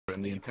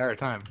the entire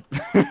time.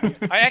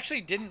 I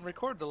actually didn't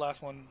record the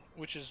last one,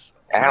 which is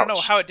I don't know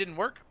how it didn't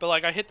work, but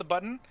like I hit the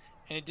button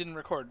and it didn't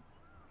record.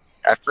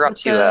 I forgot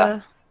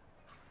to.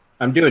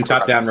 I'm doing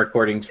top-down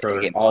recordings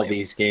for all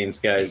these games,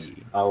 guys.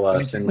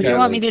 I'll send. What do you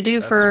want me to do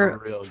for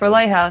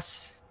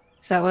Lighthouse?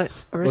 Is that what?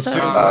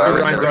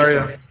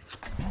 Zarya.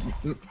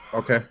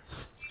 Okay.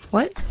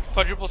 What?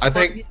 Quadruple support.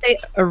 Did you say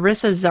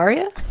Orisa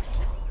Zarya?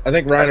 I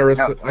think Ryan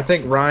Orisa. I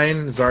think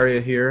Ryan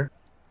Zarya here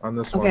on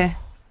this one. Okay.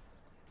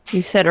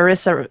 You said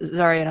Orisa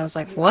Zarya, and I was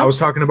like, what? I was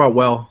talking about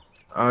no.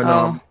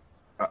 I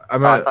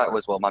thought it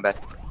was well. My bad.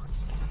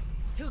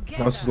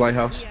 No, this is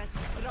Lighthouse.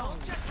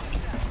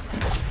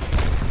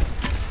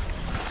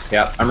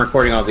 Yeah, I'm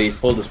recording all these.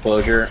 Full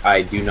disclosure,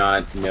 I do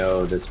not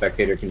know the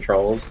spectator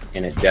controls,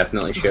 and it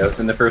definitely shows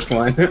in the first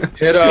one.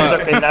 Hit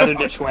okay, neither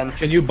did Schwen.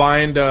 Can you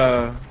bind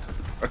a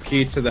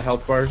key to the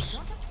health bars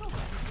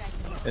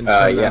and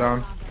turn that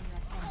on?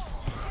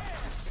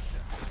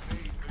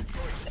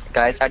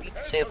 Guys, how do you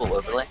disable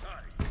overlay?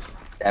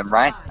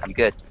 Ryan, I'm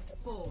good.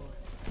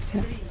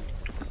 I'm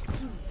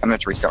gonna have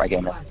to restart my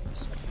game now.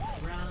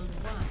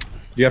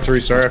 You have to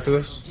restart after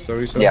this? Is that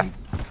what you said? Yeah.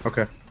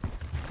 Okay.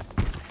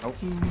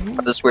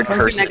 This weird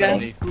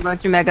person. I'm going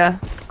through Mega.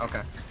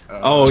 Okay.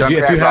 If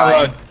you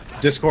have a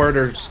Discord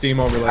or Steam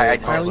overlay, I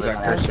disabled it.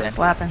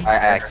 What happened? I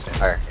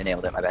accidentally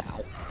enabled it. My bad.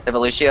 Have a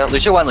Lucio.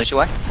 Lucio 1. Lucio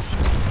 1.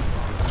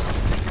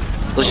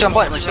 Lucio on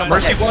point. Lucio on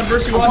point.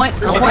 Mercy 1.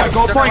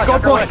 Go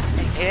point.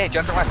 Hey,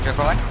 Junker 1.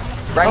 Junker 1.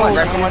 Ryan 1.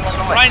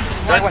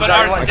 But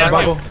ours is down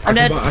too. I'm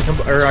dead.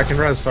 I can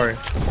res. Sorry.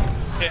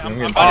 Okay,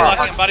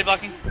 I'm body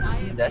blocking.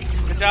 Dead.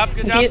 Good job.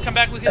 Come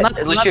back, Lucio.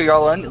 Lucio, you're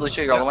all in.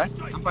 Lucio, you're all in.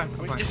 I'm fine.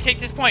 Just take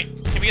this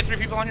point. Can we get 3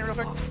 people on here real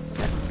quick?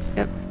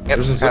 Yep.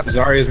 This is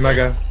Zarya's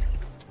Mega.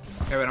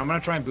 Okay, wait, I'm gonna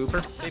try and boop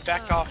her. They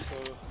backed off, so.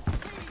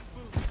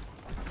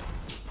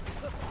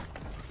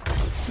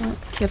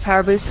 Get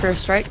power boost for a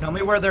strike. Tell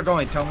me where they're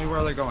going. So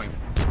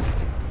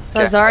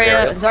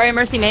Zarya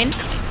Mercy main.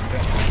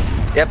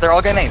 Yep, they're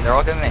all going main.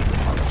 Alright,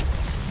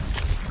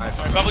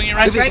 bubbling you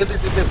right.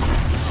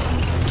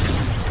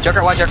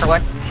 Joker 1.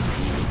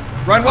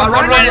 Run 1.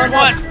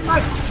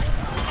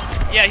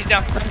 Yeah, he's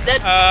down.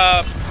 Dead.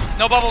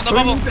 No bubble. 2,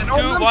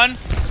 1.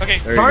 Okay.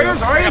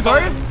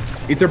 Zarya.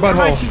 Eat their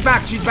butthole.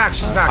 She's back.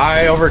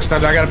 I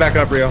overextended. I gotta back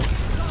up, Rio.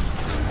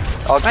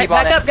 I'll keep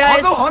on back it. up,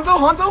 guys.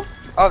 Hanzo.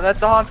 Oh,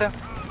 that's a Hanzo.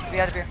 Get me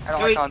out of here. I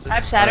don't like Hanzo. I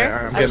have Shatter.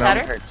 Alright, I have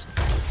Shatter. Hurts.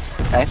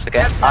 Nice,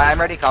 okay. I'm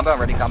ready combo.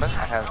 I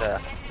have the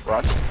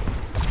launch.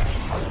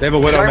 They have a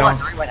Widow now.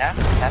 Sorry, went half.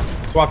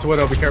 Swap to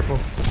Widow. Be careful.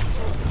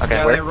 Okay,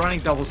 Yeah, where? they're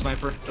running double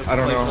sniper. I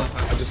don't know.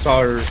 I just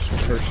saw her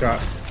shot.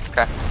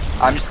 Okay.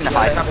 I'm just gonna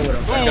hide.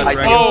 I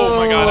see Oh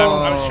my god,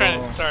 I was trying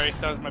to. Sorry,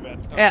 that was my bad.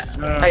 Yeah.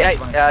 Hey,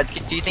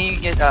 do you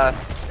think you can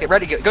get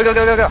ready? Go. No.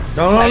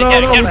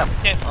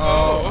 Can't.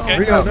 Oh, okay.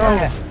 Rio,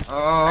 no.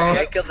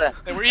 I killed that.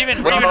 We're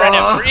even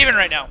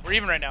right now.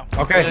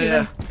 Okay.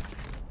 Yeah.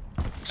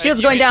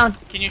 Shield's going down.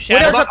 Can you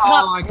shatter? Widow's up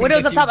top.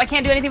 Widow's up top. I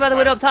can't do anything about the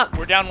Widow up top.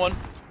 We're down 1.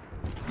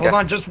 Hold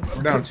on, just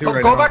We're down 2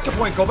 go back to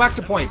point. Going back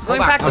to point. I'm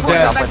going back to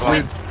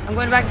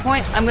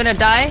point. I'm gonna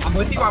die. I'm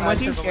with you. I'm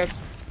scared.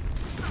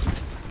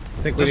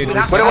 I think we need to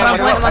That's I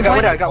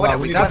got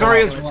Widow. That's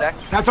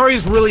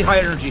Zarya's really high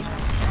energy.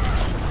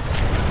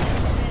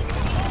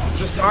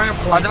 Just die on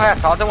point.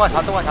 Hanzo 1.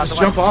 Just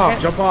jump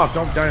off.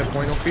 Don't die at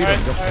point. Don't feed him.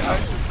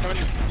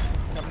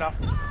 Coming down.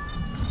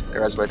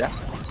 There was way down.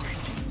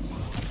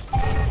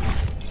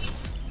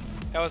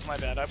 That was my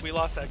bad. We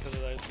lost that because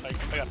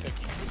I got picked.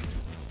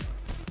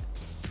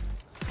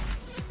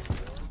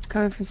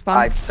 Coming from spawn.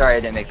 I'm sorry I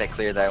didn't make that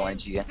clear that I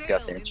wanted you to go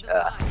up there and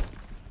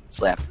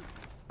slam.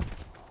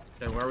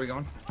 Okay, where are we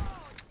going?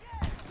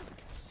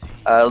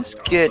 Let's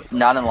get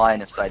not in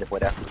line of sight of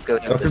Widow. Let's go.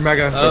 Go through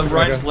Mega.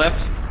 Ryan's left.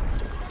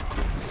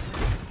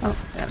 Oh,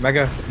 yeah.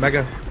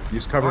 Mega.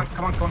 Use cover.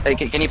 Come on. Hey,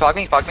 can you pog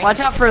me? Watch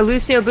out for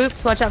Lucio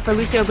Boops.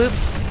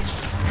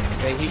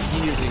 Okay, he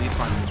uses it. He's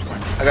fine.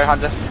 I got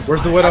Hanzo.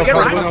 Where's the Widow?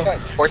 Call the Widow.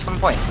 Force some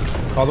point.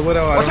 Call the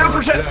Widow. Watch out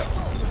for shit.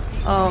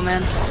 Oh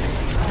man.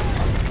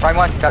 Ryan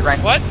 1. Got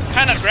Ryan. What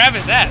kind of grab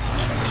is that?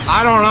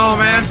 I don't know,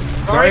 man.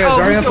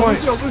 Zarya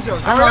point. Lucio.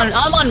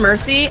 I'm on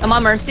Mercy. I'm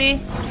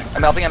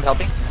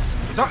helping.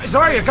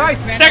 Zarya, guys.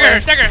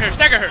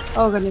 Stagger her.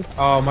 Oh goodness.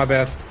 Oh, my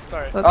bad.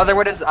 Sorry. Oops. Oh, there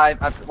it is. I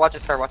watch a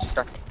star.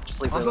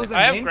 Just leave it.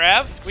 I have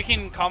grab. We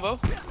can combo.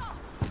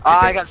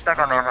 I got stuck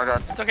on there. Oh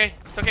god. It's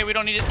okay. We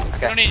don't need it. We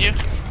don't need you.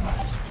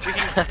 We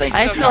can. Thank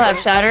I you. still have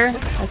Shatter.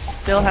 I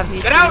still have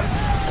these. Get out.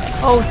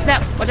 Oh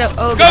snap! Watch out!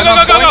 Oh. Go!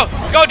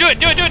 Do it!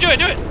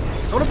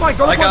 Go to point.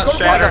 I got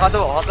Shatter.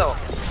 Hanzo.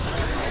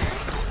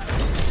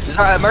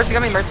 Mercy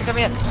coming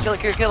in. Kill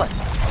it.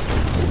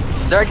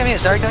 Zarya coming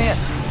in.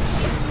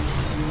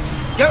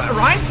 Get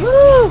Ryan.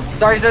 Woo!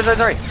 Sorry.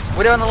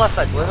 Widow on the left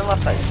side.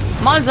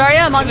 I'm on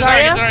Zarya.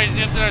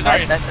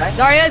 Nice.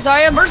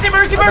 Zarya. Mercy.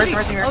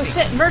 Oh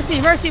shit! Mercy.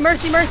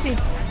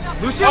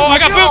 Lucio. Oh, I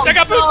got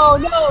booped. Oh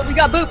no, we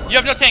got booped. You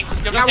have no tanks.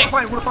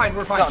 We're fine.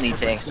 We don't need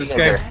tanks. You guys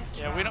Okay. are.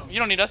 Yeah, you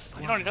don't need us.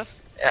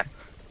 Yeah.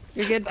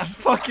 You're good.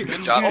 Fucking.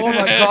 Good job. Oh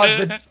my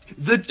god,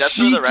 the Just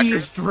for the record.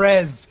 cheekiest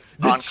res.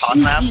 on COD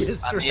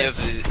maps, I'm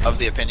of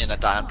the opinion that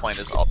die on point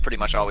is pretty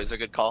much always a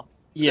good call.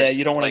 Yeah, There's,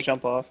 you don't want to like,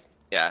 jump off.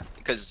 Yeah,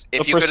 because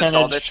if The you could have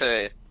stalled it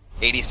percentage- to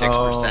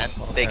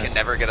 86%, they can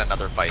never get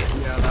another fight.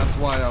 Yeah, that's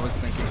why I was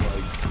thinking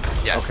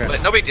like. Yeah, Okay.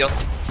 but no big deal.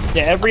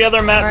 Yeah, every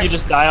other map Alright. you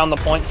just die on the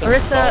point. so it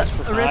Orisa, stalls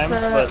for time,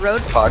 Orisa, but-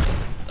 road. Fog.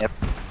 Yep.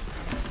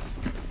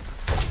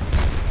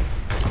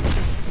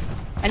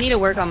 I need to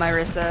work on my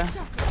Orisa.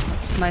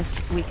 It's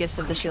my weakest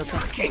of the shield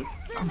tank.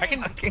 I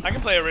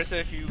can play Orisa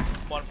if you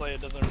want to play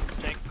another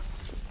tank.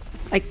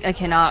 I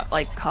cannot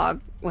like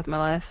cog with my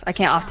life. I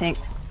can't off tank.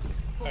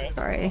 Alright.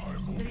 Sorry.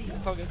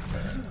 It's all good.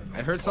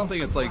 I heard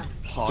something. It's like.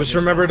 Just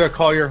remember to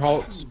call your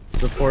halts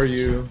before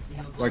you,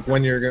 like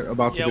when you're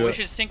about to Yeah, do we it.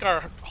 should sync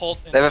our Holt.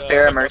 They have a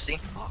Pharah Mercy.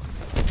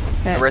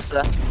 Okay.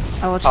 Orisa.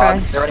 I will try.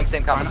 They're running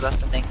same comp as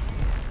us, I think.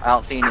 I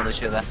don't see any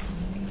Lucio though.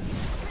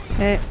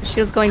 Okay,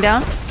 shield's going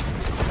down.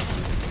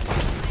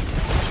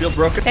 Shield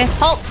broken. Okay,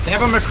 halt. They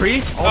have a McCree.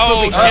 Also,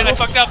 Oh be shit! I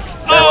careful. fucked up.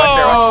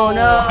 Oh Oh!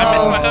 no. I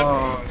missed my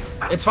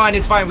hook. It's fine.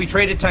 It's fine. We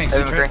traded tanks.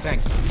 We Okay. traded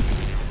tanks.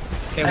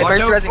 Okay, Hey, watch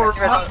Mercy out resing, for. Mercy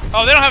resing.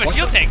 Oh, they don't have a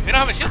shield tank. They don't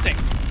have a shield tank.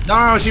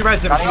 No, she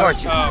rezzed him. Not She anymore.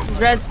 rezzed him.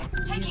 Res.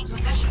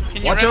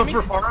 Can you Watch res out me?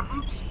 for Pharah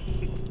boops.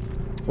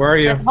 Where are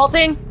you?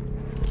 Halting.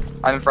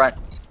 I'm in front.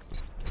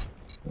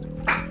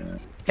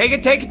 Take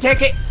it. Take it.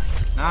 Take it.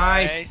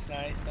 Nice.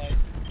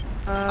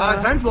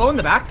 Nice. Zen's low in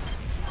the back.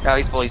 No,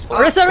 he's full. He's full.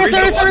 Orisa, Orisa,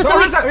 Orisa, Orisa,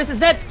 Orisa. Orisa's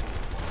dead.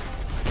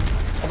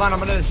 Hold on. I'm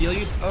gonna heal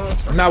you. Oh,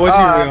 sorry. I'm not with Oh,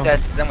 you, I'm Rio.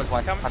 dead. Zen was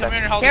one. Come I'm here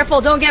dead. and hold.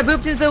 Careful, don't get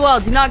booped into the well.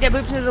 Do not get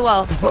booped into the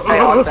well. Hey,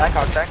 hog back,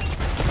 hog back.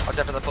 Watch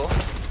out for the pull.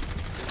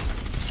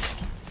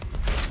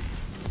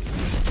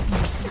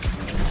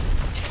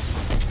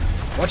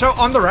 Watch out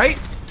on the right.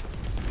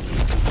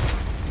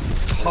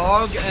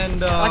 Hog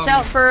and. Watch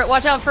out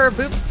for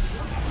boops.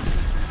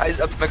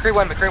 McCree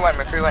won, McCree won,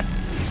 McCree won.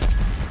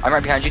 I'm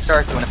right behind you,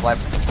 Star, if you want to flip.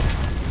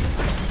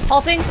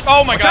 Halting.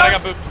 Oh my god! I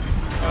out. got booped.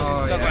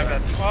 Oh, That's yeah. my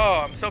bad.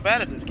 Oh, I'm so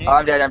bad at this game. Oh,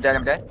 I'm dead, I'm dead,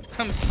 I'm dead.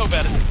 I'm so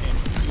bad at this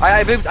game.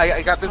 I booped,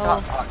 I got booped.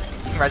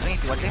 Oh. You can res me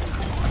if you want to.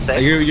 I'm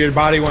safe. Your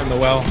body went in the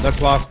well.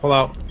 That's lost. Pull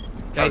out.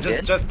 Okay, Oh,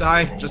 did? just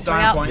die. Just die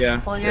Going on out. point. Yeah.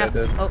 Pulling Yeah, out. it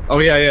did. Oh, Oh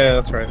yeah,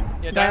 that's right.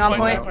 Yeah, dying on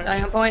point. dying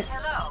Dying on point.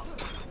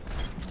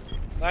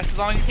 Last as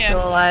long as you can.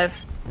 Still alive.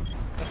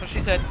 That's what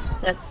she said.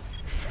 Dead.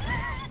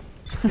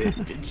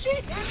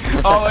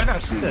 Oh, I know.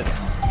 She did.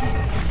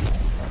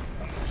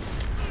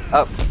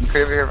 Oh,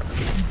 McCree over here.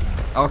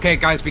 Okay,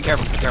 guys, be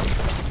careful. Be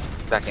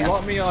careful. Back in. You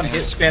want me on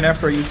hit scan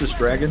after I use this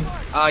dragon?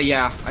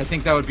 Yeah. I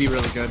think that would be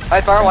really good.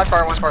 Alright, fire one,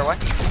 fire one, fire one.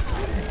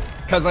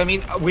 Because I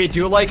mean, we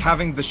do like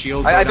having the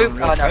shield. I go booped.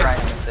 down Oh, real no, quick. Ryan,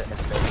 I missed it,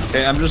 missed it.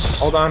 Okay, I'm just.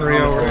 Hold on,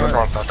 Rio.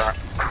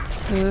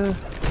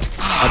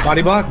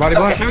 Body block. Body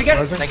block. Can we get?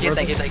 Resin, Thank you,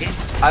 resin. thank you, thank you.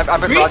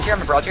 I'm in broad here,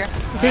 I'm in broad here.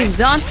 Okay, he's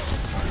done.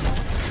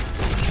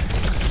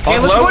 Okay,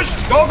 let's low. push.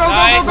 Go, go, go,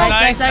 Nice, go, go.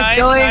 nice,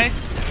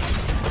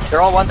 going.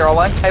 They're all one, they're all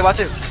one. Hey, watch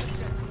it.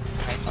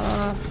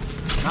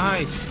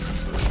 Nice.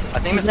 I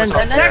think this Zen, was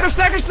Zen,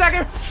 Zen.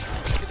 Stagger.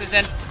 Get this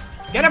in.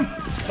 Get him.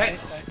 Okay.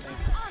 Nice.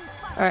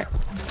 All right.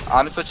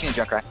 I'm switching to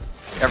Junkrat.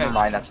 Never Okay.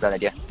 mind, that's a bad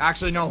idea.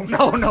 Actually, no,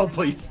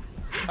 please.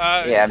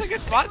 Yeah, Is this a good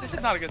spot? This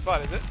is not a good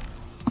spot, is it?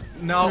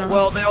 No, No.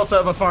 well, they also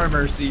have a Far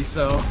Mercy,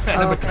 so.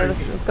 and a Oh, okay,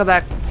 McCree. let's go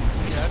back. Yeah, I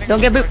think Don't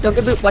we get should booped. Don't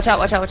get booped. Watch out.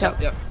 Watch out. Watch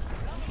out. Yep.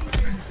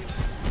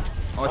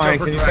 Watch Fine, out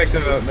for can you Drax.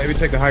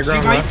 take the high She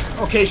ground might.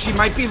 left? Okay, she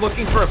might be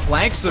looking for a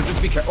flank, so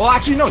just be careful. Well,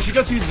 actually, no, she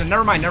just used it.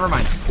 Never mind.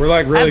 We're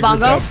like really grouped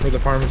bongo. up for the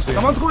pharmacy.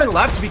 Someone's going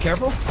left. Be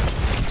careful.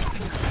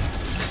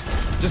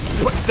 Just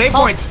stay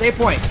point. Stay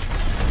point.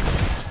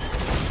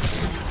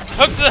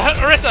 Hook the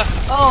Orisa.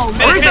 Oh,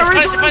 Finish, Orisa,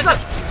 finish, Orisa, finish, Orisa.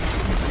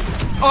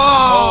 finish.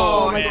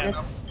 Oh, my man.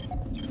 goodness.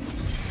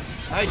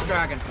 nice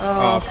dragon.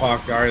 Oh Oh,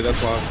 fuck! Alright,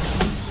 that's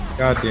lost.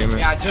 God damn it.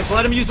 Yeah, just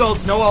let him use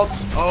ults. No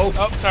ults. Oh,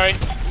 Oh, sorry.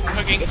 I'm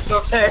hooking. it's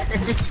okay.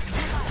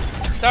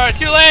 Sorry,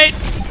 too late.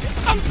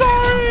 I'm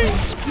sorry.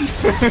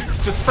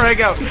 Just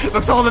frag out.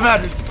 That's all that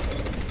matters.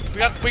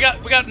 We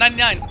got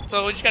 99.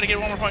 So we just gotta get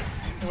one more point,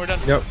 and we're done.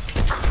 Yep.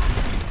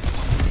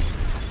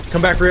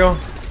 Come back, Rio.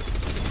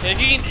 Yeah,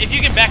 if you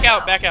can back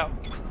out, back out.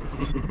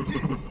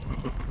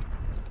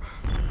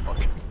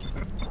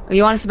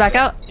 you want us to back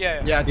out?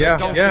 Yeah. Yeah,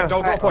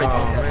 don't go point.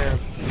 Oh man.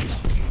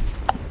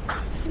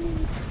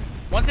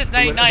 Once it's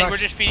 99, we're actually-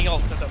 just feeding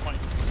ults at that point.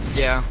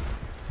 Yeah.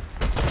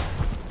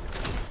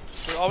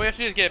 So all we have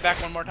to do is get it back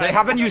one more time. They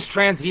haven't used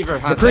trans either,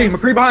 have they?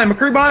 McCree behind.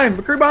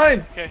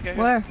 Okay.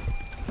 Where?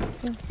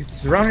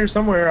 He's around here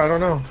somewhere. I don't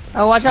know.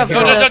 Oh, watch out for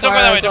Don't the go that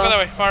fire way. as Don't go well. that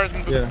way. Farah's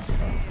gonna boop. Yeah.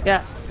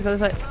 Yeah, go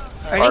this way.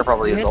 Fire Ready?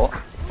 probably is Hit. ult.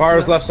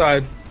 Farah's left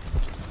side.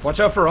 Watch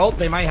out for ult.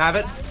 They might have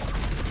it.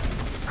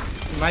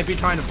 They might be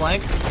trying to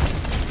flank.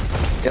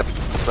 Yep,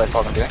 that's what I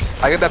saw them doing.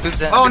 I got that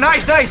boots in. Oh,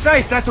 nice.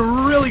 That's a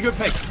really good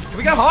pick.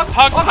 We got Hawk.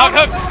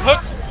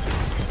 Hook.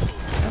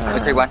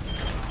 McCree one.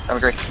 I'm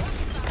agree.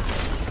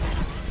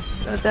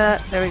 Go with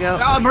that. There we go.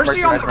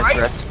 Mercy on the right.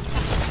 rest.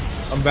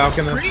 I'm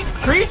balcony.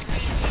 Creed.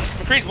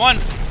 McCree's one.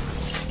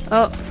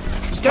 Oh,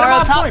 Just get him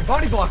Farah off top. point.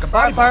 Body block him.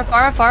 far.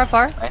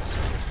 Nice.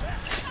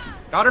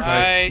 Got her.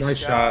 Nice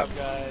shot. job,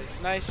 guys.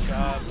 Nice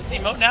job. Let's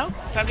emote now.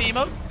 Time to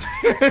emote.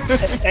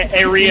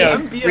 Hey Rio,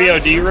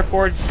 do you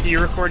record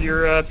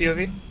your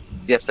POV?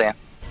 Yes, I am.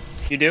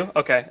 You do?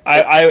 Okay.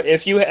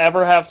 If you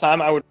ever have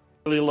time, I would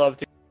really love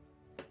to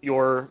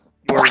your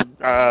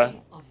VOD.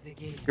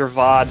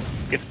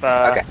 If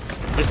Okay.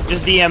 just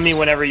DM me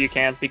whenever you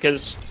can,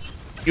 because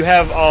you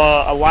have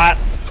a lot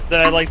that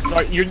I like.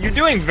 You're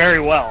doing very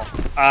well.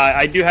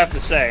 I do have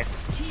to say.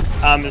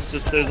 It's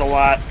just there's a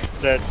lot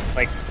that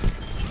like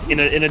in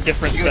a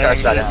different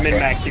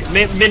setting,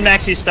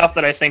 min-maxy stuff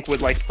that I think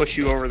would like push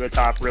you over the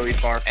top really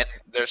far. And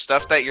there's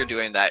stuff that you're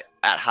doing that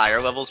at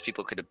higher levels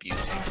people could abuse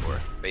you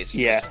for,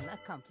 basically. Yeah.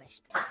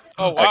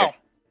 Oh wow.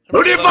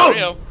 Rudy,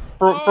 Rio.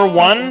 For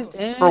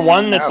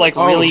one that's like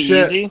Oh, really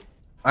shit. easy.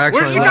 I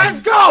Where actually did you left.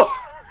 guys go?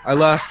 I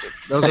left.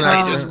 That was an Can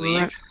you accident. just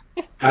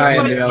leave? I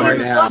am right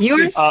now.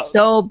 You are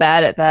so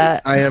bad at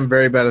that. I am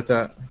very bad at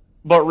that.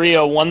 But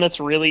Rio, one that's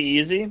really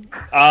easy.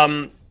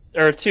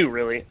 Or two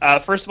really.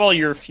 First of all,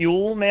 your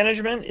fuel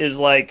management is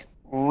like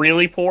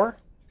really poor.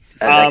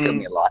 That killed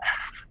me a lot.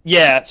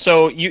 Yeah,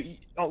 so you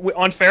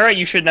on Pharah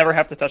you should never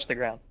have to touch the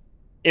ground.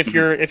 If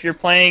you're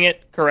playing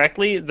it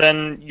correctly,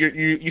 then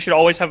you should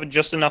always have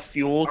just enough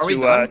fuel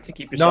to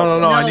keep yourself. No,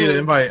 No. I need an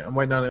invite. I'm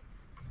waiting on it.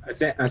 I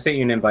sent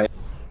you an invite.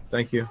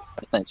 Thank you.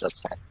 Thanks,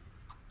 outside.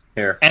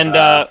 Here. And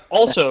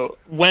also,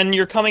 when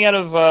you're coming out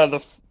of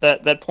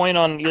that point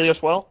on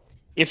Ilios Well,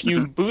 if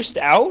you boost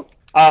out,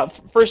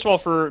 first of all,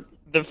 for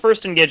the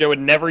first engage, I would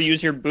never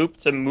use your boop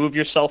to move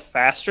yourself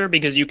faster,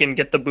 because you can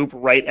get the boop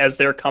right as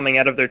they're coming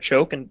out of their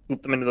choke and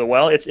boop them into the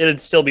well. It'd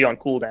still be on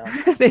cooldown.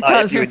 They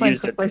thought if we you were had playing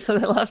used it. quickly, so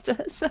they left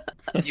us.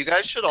 You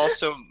guys should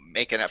also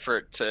make an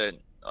effort to.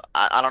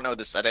 I don't know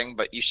the setting,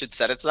 but you should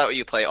set it so that way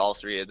you play all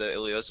three of the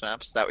Ilios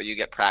maps. That way you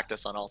get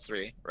practice on all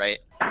three, right?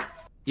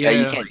 Yeah,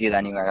 you can't do that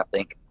anymore, I don't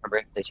think.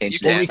 Remember? They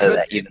changed You it can. so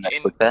that even the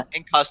quick bet.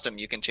 In custom,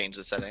 you can change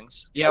the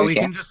settings. Yeah, We we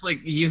can. can just like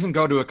you can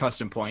go to a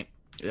custom point.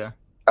 Yeah.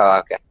 Oh,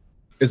 okay.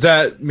 Is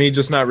that me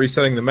just not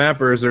resetting the map,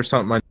 or is there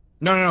something I...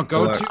 No.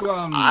 Go Select. to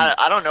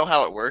I don't know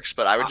how it works,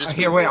 but I would just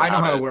here, wait, Google I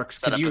know how to it works.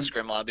 Set Could up you- a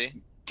scrim lobby.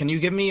 Can you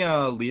give me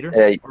a leader?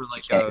 Yeah, Or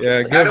like can't. a...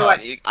 Yeah, How good. do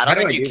I how don't do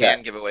think I you do can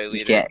that? give away You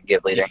leader. can't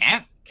give You leader.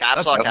 can't? Caps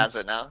That's Lock okay. has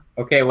it now.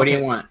 Okay, what do Okay.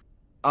 you want?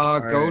 Go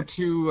Alright.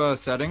 to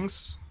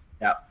settings.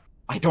 Yeah.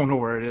 I don't know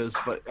where it is,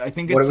 but I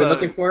think What it's are we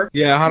looking for?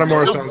 Yeah,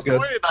 Hanamura Don't sounds good.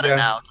 worry about Yeah. it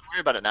now. Don't worry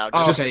about it now.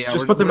 Oh, Just, okay, yeah. Just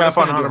we're- put the we're map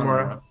on gonna do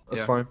Hanamura.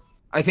 That's Yeah. fine.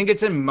 I think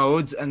it's in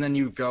modes, and then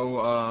you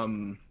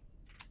go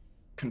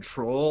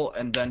control,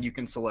 and then you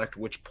can select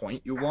which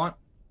point you want.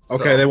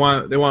 Okay, So- they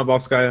want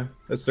Volskaya.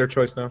 That's their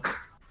choice now.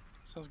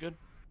 Sounds good.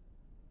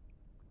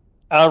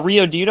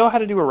 Rio, do you know how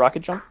to do a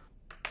rocket jump?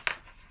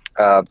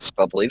 I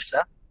believe so.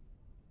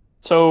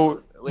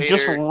 So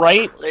just Later.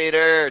 right.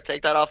 Later,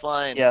 take that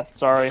offline. Yeah,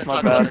 sorry, Let's my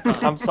talk about bad.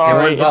 it. I'm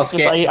sorry. Hey, It's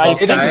just, I It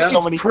explained is, so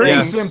it's many pretty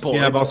things. simple.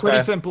 Yeah, It's Volskaya. pretty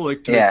simple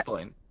to Yeah.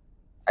 explain.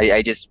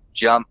 I just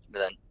jump,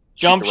 and then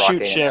Jump, shoot, the shoot,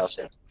 rocket, and L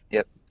shift.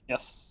 shift.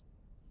 Yes,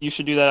 you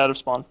should do that out of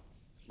spawn.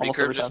 Almost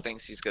Recurve every just time.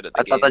 thinks he's good at the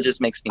I thought game. that just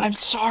makes me... I'm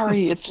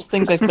sorry. It's just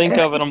things I think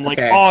of, and I'm like,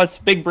 Okay. oh, it's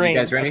big brain.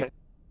 You guys ready? Okay.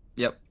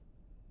 Yep.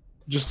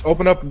 Just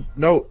open up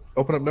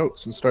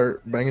notes and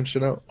start banging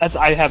shit out.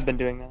 I have been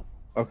doing that.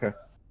 Okay,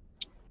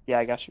 Yeah,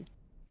 I got you.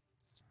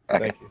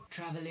 thank you.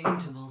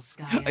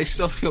 I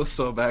still feel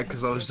so bad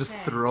because I was just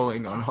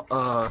throwing on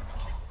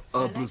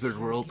Blizzard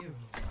World.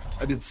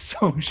 I did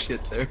so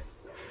shit there.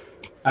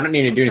 I don't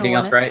need to do So anything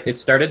else, what? right? It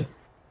started?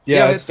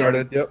 Yeah, it it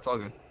started. Yep. It's all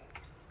good.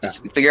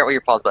 Just figure out where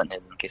your pause button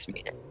is in case we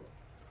need it.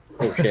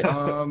 Oh shit.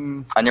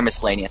 Under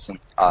miscellaneous and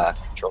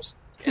controls.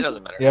 It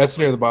doesn't matter. Yeah, it's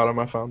near the bottom.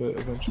 I found it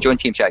eventually. Join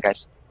team chat,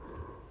 guys.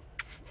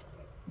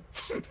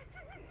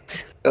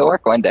 It'll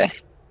work one day.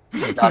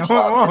 It's No, not it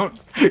stop.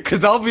 won't.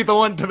 Because I'll be the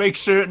one to make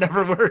sure it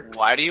never works.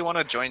 Why do you want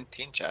to join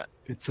team chat?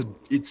 It's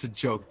a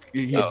joke.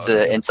 He's It's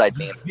an inside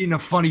theme. being a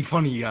funny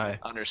guy.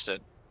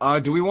 Understood.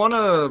 Do we want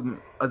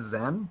a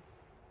Zen?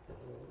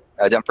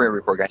 Don't forget to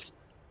record, guys.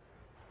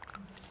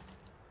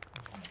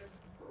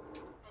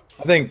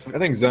 I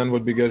think Zen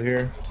would be good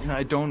here. Yeah,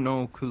 I don't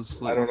know,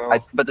 cause I don't know.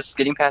 But this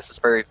getting past this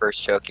very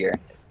first choke here.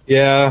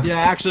 Yeah. Yeah,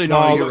 actually,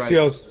 no, you're right.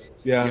 Lucio's.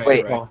 Yeah. Yeah, Wait.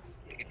 you're right.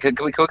 Could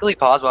we quickly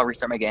pause while I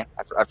restart my game?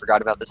 I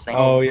forgot about this thing.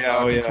 Oh yeah.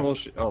 Oh yeah. Control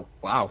oh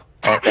wow.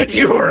 Oh, thank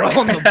You were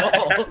on the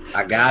ball.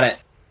 I got it.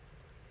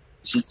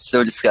 It's just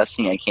so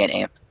disgusting. I can't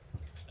aim.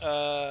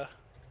 All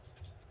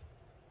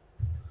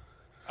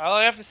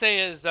I have to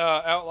say is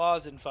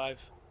Outlaws in 5.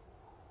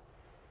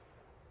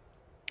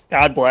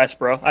 God bless,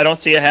 bro. I don't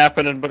see it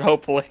happening, but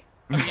hopefully.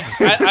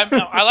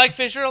 I like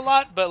Fisher a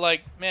lot, but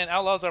like, man,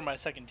 Outlaws are my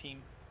second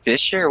team.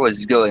 Fisher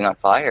was going on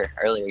fire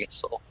earlier against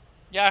Soul.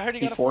 Yeah, I heard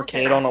he He got a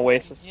 4K'd 4K. on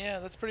Oasis. Yeah,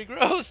 that's pretty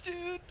gross,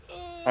 dude.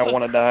 I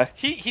want to die.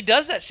 He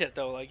does that shit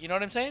though, like, you know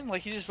what I'm saying?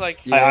 Like, he's just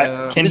like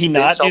Yeah. Can he Just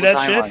not bitch all do the that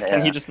time shit? on it, Can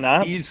he yeah. just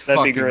not? He's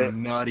That'd be fucking great.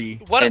 nutty.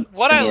 what And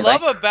I Simula.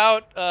 love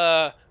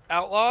about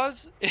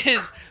Outlaws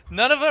is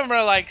none of them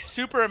are like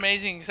super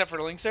amazing except for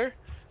Linkser.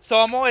 So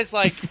I'm always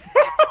like,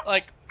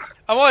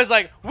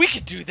 we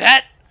could do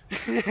that.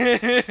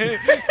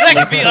 That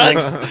could be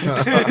us.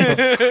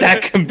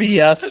 That could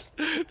be us.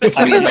 That could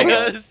I mean, be like,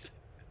 us.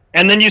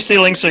 And then you see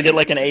Linkster get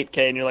like an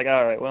 8k, and you're like,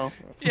 all right, well.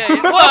 Yeah,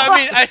 well, I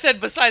mean, I said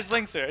besides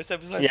Linkster. I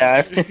said besides.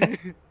 Yeah.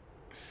 Linkster.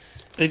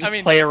 They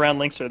just play around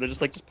Linkster. They're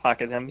just like, just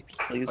pocket him,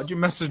 please. How'd you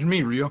message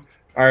me, Rio?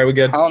 All right, we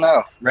good. I don't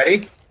know.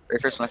 Ready? Very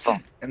first one I saw.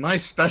 Am I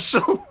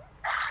special?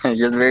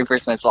 You're the very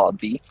first one I saw.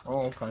 B.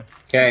 Oh, okay.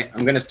 Okay,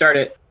 I'm gonna start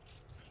it.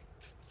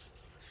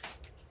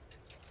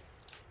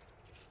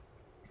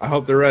 I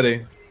hope they're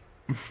ready.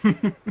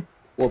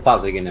 We'll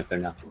pause it again if they're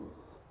not.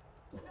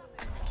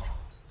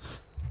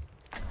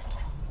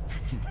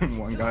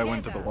 One guy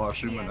went to the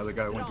washroom, another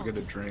guy went to get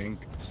a drink.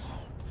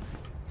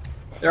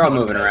 They're all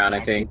moving around, I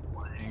think.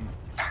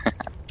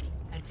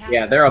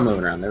 Yeah, they're all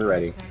moving around. They're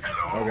ready.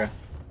 Okay.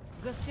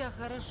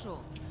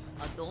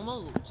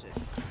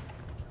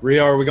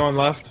 Rio, are we going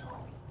left?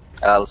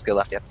 Let's go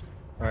left, yeah.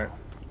 Alright.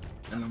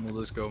 And then we'll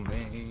just go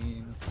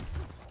main.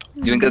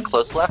 Do you want to go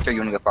close left or you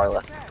want to go far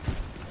left?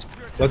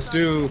 Let's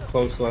do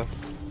close left.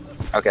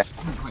 Okay.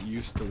 I'm not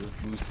used to this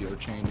Lucio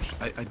change.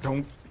 I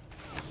don't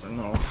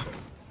know.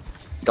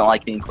 You don't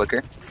like being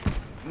quicker?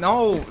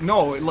 No,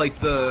 like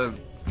the...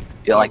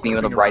 You don't like being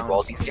able to ride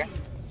walls easier?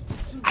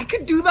 I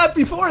could do that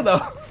before,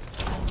 though.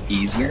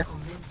 Easier?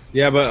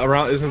 Yeah,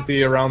 but isn't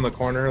the around the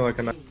corner like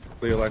a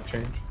elect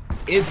change?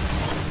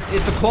 It's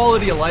a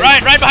quality of life.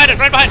 Right behind us,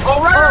 right behind.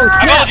 Oh, right!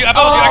 I bubbled you,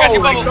 I got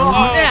you bubbled.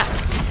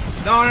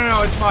 Oh.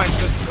 No, it's fine.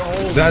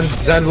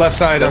 Just Zen left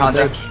side on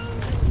the Hunter.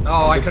 bridge.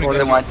 Oh, I could've More got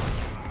than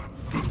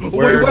one.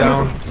 We're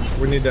down.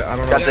 We need to. I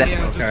don't know. That's it.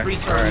 Just Okay.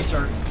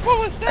 restart. What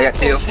was that? I got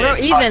two. We're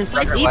even. Right,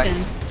 Fight's right, even.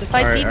 The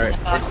fight's Alright, even.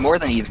 alright. It's more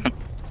than even.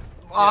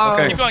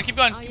 Okay. Keep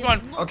going. Okay.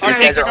 Our These tanks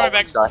guys are are all coming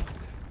back. shot.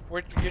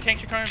 Your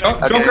tanks are coming Jump,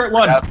 back. Joker at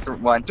one. After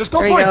one. Just go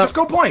There you point. go. Just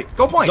go point.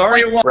 Go point.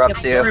 Zarya one. We're up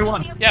Zarya two.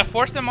 one. Yeah,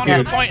 force them onto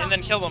Yeah. the point and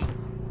then kill them.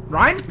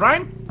 Ryan. He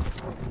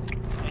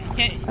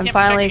can't I'm be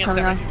finally protecting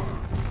coming on. against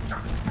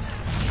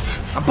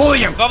I'm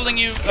bullying him. Bubbling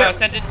you,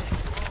 Scented.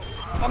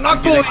 I'm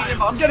not bullying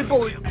him. I'm getting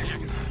bullied.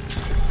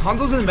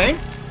 Hanzo's in the main.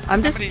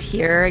 I'm just Somebody's-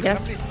 here, I guess.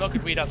 Somebody's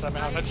smoking weed outside my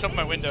house. I just opened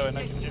my window and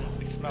I can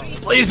like, smell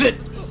it. Blaze it.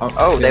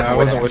 Oh, they Yeah, I have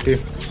wasn't one. with you.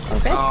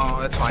 Okay. Oh,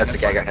 that's fine. That's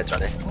okay, I got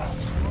headshotted.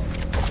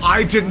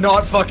 I did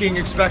not fucking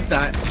expect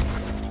that.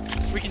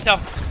 We can tell.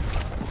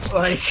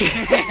 Like,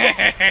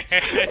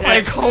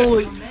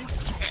 holy.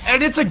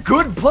 And it's a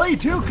good play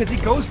too, because he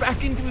goes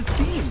back into his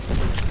team.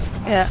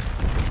 Yeah.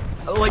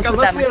 Like, Put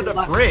unless that we had much a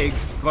luck. break,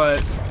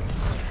 but.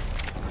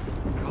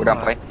 We're down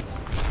point.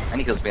 I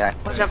need kills behind.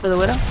 Watch out for the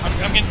widow.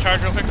 I'm getting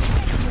charged real quick.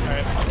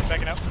 Alright,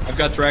 backing out. I've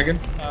got dragon.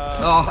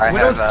 Oh, I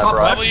Widow's have, top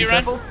Brock. left. Bubble you, Be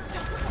Ren? careful.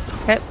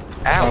 Okay.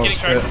 Ow. Getting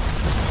charged.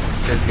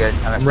 This is good.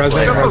 I'm Resin-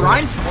 Watch out for Resin-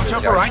 Ryan. Watch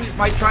out for Ryan. He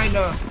might try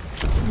to.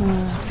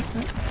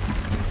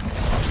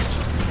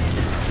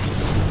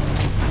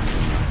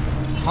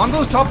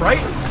 Hanzo's top right.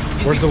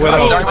 Where's the widow?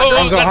 Oh, Sorry, oh,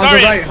 Hanzo, that's Hanzo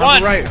already right.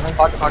 one. Hanzo right.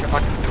 Pocket, pocket,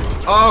 pocket.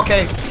 Oh,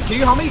 okay. Can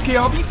you help me?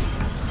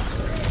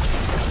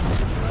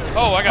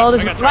 Oh, I got. Oh, I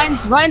there's got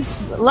Ryan's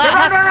left.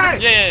 Right.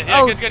 Yeah,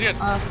 Oh, good.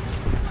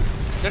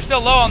 They're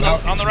still low on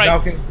the right.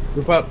 Falcon,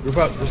 group up, group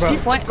up, group up.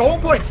 Point. Go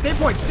on point. Stay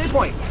point. Stay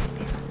point.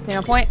 Stay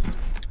on point.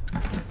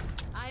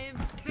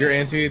 You're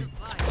antied.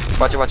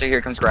 Watch it,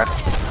 here comes Graf.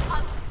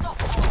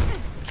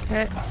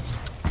 Okay.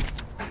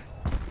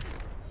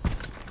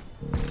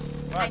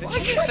 Wow, did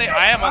she just say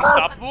I am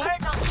unstoppable?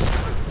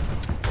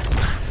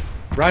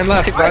 Ryan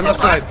left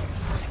side.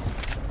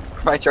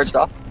 Right, charged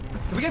off.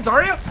 Can we get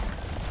Zarya?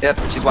 Yep,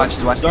 she's one.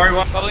 Zarya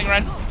one. Bubbling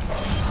Ren.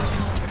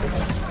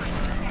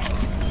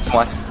 It's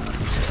one.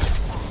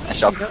 Nice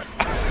job.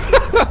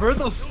 For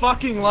the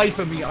fucking life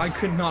of me, I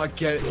could not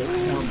get a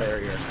sound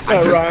barrier. I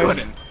Oh, just Ryan.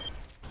 couldn't.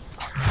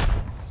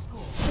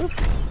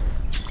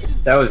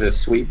 That was a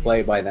sweet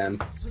play by them.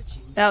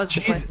 That was the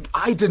play. Jeez,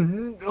 I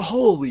didn't.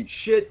 Holy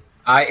shit.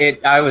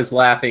 I was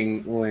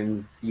laughing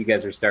when you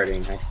guys were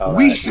starting. I saw that.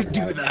 We should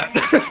do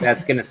that.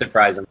 That's gonna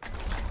surprise them.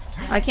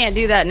 I can't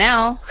do that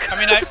now. I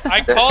mean,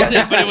 I called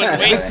it, but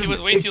it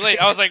was way too late.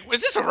 I was like,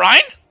 is this a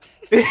Ryan?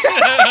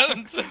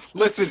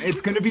 Listen,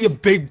 it's gonna be a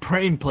big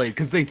brain play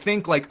because they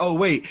think like, oh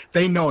wait,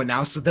 they know it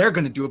now, so they're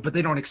gonna do it, but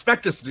they don't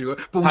expect us to do it.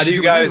 But we How should do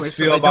you it anyway, guys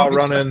so feel they about don't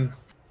expect running?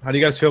 us. How do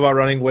you guys feel about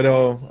running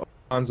Widow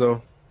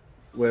Hanzo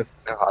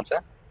with No,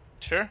 Hanzo.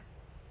 Sure.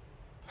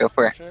 Go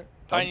for it. Sure.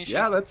 Pine, you should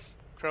Yeah, that's.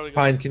 probably go.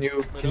 Pine? Can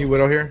you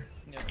Widow here?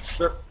 Yeah.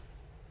 Sure.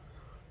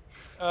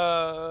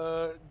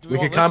 Do We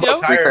want could combo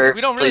Lucio? tire.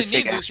 We don't really Please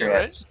need take extra Lucio,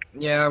 right? hits.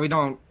 Yeah, we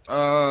don't.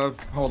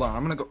 Hold on.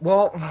 I'm gonna go.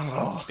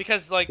 Well,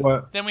 Because like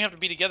What? then we have to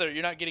be together.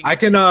 You're not getting. I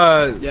can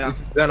Yeah.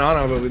 then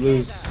Ana, but we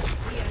lose.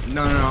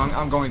 no,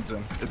 I'm going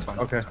to. It's fine.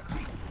 Okay. It's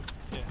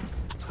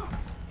fine.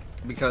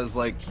 Because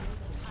like,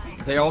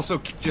 they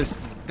also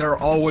they're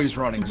always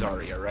running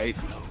Zarya, right?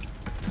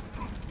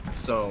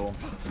 So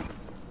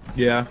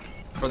Yeah.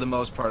 for the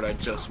most part, I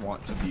just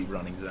want to be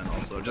running Zen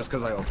also, just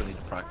because I also need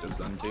to practice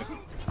Zen too.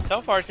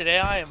 So far today,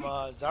 I am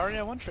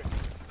Zarya one trick.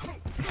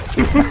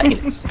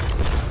 Nice.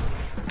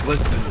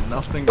 Listen,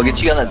 nothing. We'll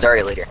get you on that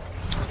Zarya later.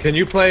 Can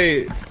you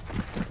play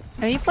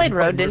Oh, you played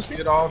Road, didn't you?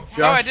 Mercy at all, Josh?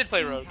 Oh, I did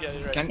play Rogue. Yeah,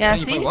 you're right. Yeah, Can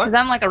you see? play what? Because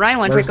I'm like a Ryan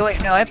one trick. Oh,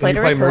 wait, no, I played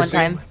you play Arisa one Mercy?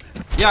 time.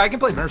 Yeah, I can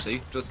play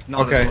Mercy, just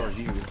not Okay. as well as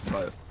you.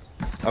 But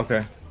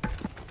Okay.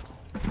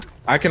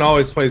 I can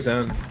always play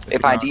Zen. Hey,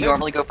 Pine, do you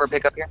normally go for a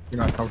pickup here? You're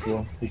not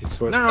comfortable. You can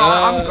switch. No,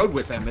 I'm good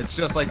with him. It's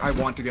just like I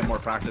want to get more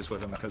practice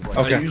with him because like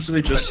Okay. I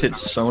usually just hit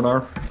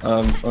sonar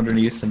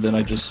underneath, and then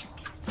I just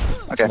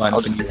Okay, line I'll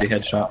up and just use do the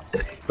that. headshot.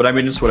 But I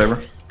mean, it's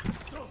whatever.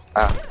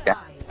 Yeah.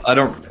 I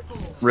don't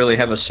really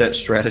have a set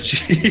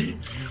strategy.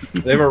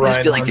 They have a I just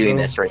Ryan feel like doing Hanzo.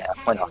 this right now.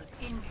 Why not?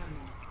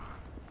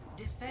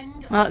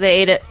 Well, they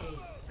ate it.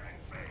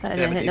 That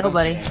Yeah, didn't but hit they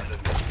nobody.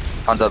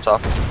 Hanzo up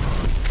top.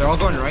 they're all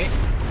going right.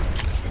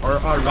 Or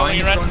Ryan's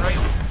you right. going right.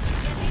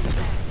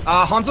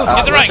 Hanzo's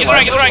Get the Ryan,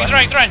 Ryan, get the Ryan, get the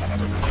Ryan, get the Ryan, get the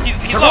Ryan.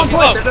 He's They're low, going he's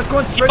point. low. They're just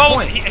going He straight bubbled,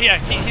 point.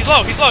 he's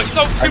low, he's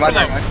so super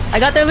low. I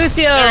got their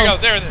Lucio. There we go,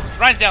 there.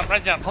 Ryan's down,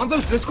 Ryan's down.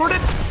 Hanzo's discorded.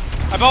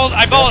 I bubbled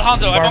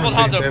Hanzo, I bubbled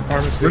Pharmacy. They Hanzo. have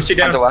pharmacy. Mercy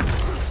down. Hanzo one.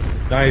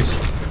 Nice.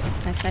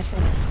 Nice.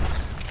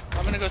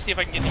 I'm gonna go see if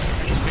I can get these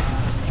fixed.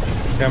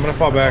 Okay, I'm gonna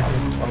fall back.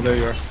 Oh, there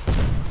you are.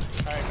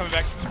 Alright, coming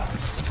back.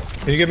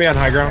 Can you get me on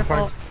high ground,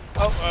 Careful.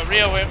 Fine? Oh,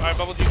 Rio, I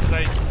bubbled you because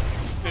I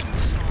couldn't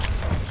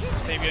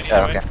save you any Yeah,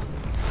 other okay.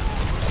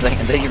 way.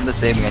 Thank you for the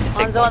saving. I didn't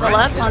take Hanzo on the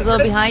left. Hanzo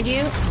behind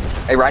you.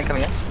 Hey, Ryan,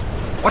 coming in.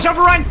 Watch out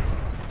for Ryan.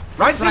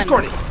 Ryan's Ryan.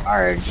 discorded.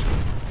 Charge.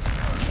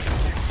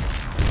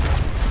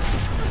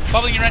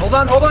 Bubbling you, Ryan. Hold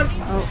on.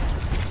 Oh.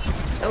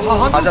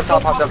 Hanzo up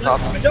top, Hanzo up top.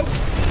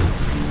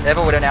 They have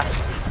a widow now.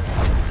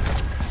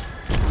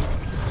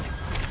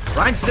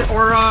 Ryan's coming in.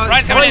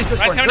 Ryan's coming in.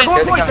 They're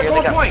going point. They're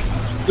going point.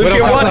 Widow Lucio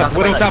top one. left.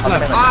 Widow top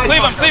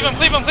left.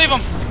 Cleave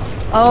him.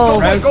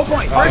 Oh. Go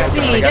point.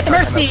 Mercy. Get the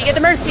mercy. Get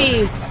the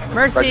mercy.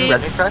 Mercy.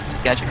 Resme scar.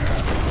 Gotcha.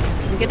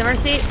 Get the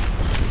mercy.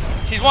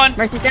 She's one.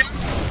 Mercy's down.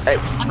 Hey,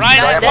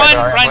 Ryan's Zarya, one.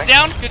 Zarya, Ryan's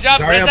down. Good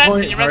job. Zarya Res on that.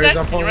 point. Can you res Zarya's that?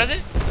 on Can you point. res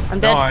it? I'm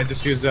No, dead. I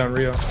just used it on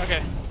Rio.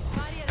 Okay.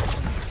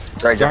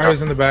 Sorry, jumped Zarya's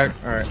off. in the back.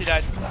 Alright. She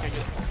died. Okay,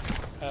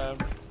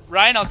 good.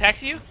 Ryan, I'll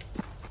taxi you.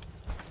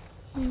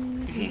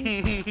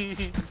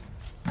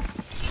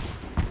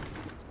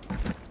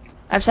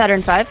 I have Shatter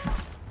in 5.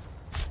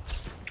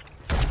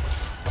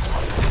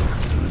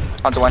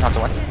 Hanzo one.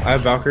 I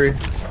have Valkyrie.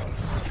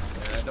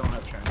 I don't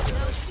have transit.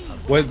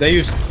 What they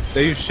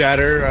use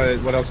Shatter.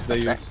 What else do they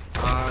use?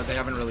 That's They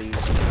haven't really used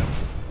it yet.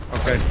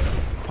 Okay.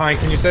 Pine,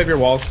 can you save your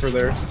walls for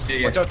there?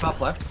 Watch out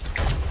top left.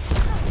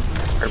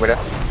 Heard widow.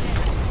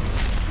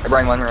 Hey,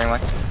 Ryan one.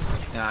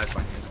 Yeah, it's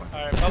fine.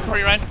 Alright, bubble for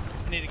you, Ryan.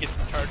 I need to get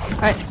some charge.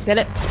 Alright, get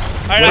it.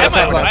 Alright, I'm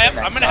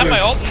gonna have my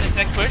ult in this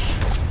next push.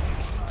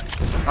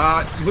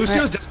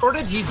 Lucio's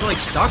discorded. He's like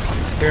stuck.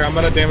 Here, I'm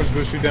gonna damage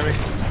boost you, Demi.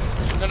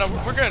 No,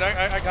 we're good.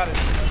 I got it.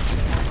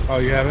 Oh,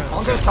 you have it?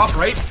 Hanzo's top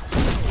right.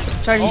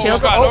 Charging Oh,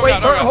 shield. God. Oh wait,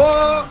 God, sorry.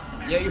 oh,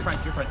 Oh. Yeah, you're fine.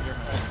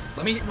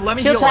 Let me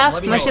Shield's heal him. half.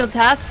 Let me My heal shield's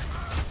him.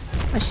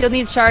 half. My shield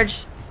needs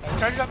charge.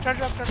 Charge it up.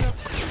 Charging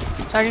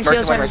Mercy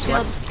shield, one, charging Mercy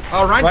shield.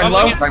 Oh, Ryan's Ryan low.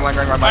 low. Ryan one.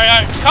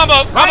 Alright. Combo.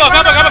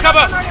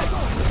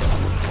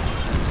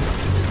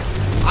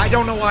 I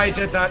don't know why I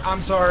did that.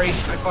 I'm sorry.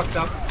 I fucked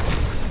up.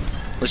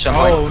 Lucio on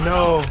point. Oh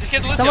no. Just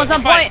get the Lucio. Someone's he's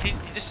on fine. point.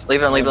 He just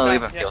Leave him.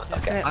 Yeah.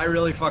 Okay. I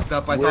really fucked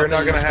up. I We're thought not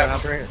they gonna used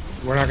have grab.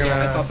 We're not gonna.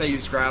 Yeah, I thought they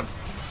used grab.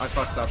 I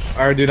fucked up.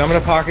 Alright, dude. I'm gonna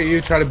pocket you.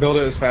 Try to build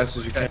it as fast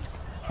as you can.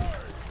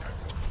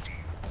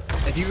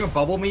 If you can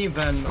bubble me,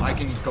 then I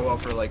can go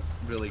out for like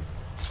really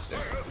sick.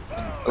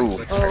 Ooh.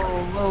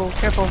 Oh,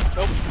 careful.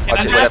 Nope.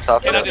 Watch it way up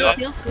top. Cannot do that.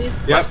 Heals, please.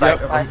 Yep, Left side.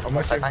 yep. Fine. I'm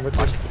Left side. with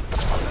Fine. you.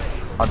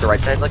 On the right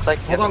side, looks like.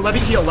 Hold on, let me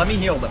heal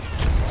them.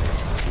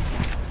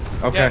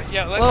 Okay.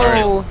 Yeah. Let's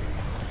Whoa.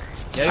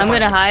 Yeah, you're I'm fine.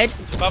 gonna hide.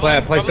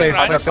 Play safe.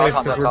 Ryan. Play safe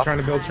Top, because we're top. trying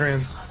to build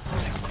trans.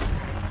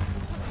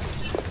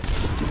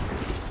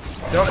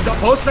 The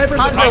post snipers.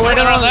 Hanzo, Ryan,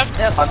 widow around on left.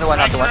 Yep. Hanzo one.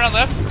 around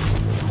left.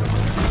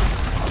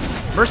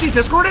 Mercy's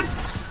discorded.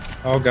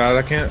 Oh god,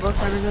 I can't. Both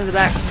members in the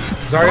back.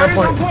 Zarya on Zarya's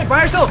on point. point by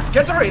herself.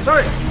 Get Zarya.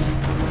 Sorry.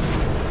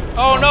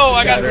 Oh no,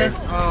 I got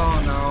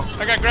Oh no.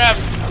 grabbed.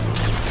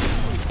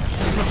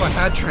 Even if I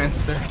had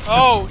trans there.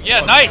 Oh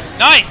yeah, nice.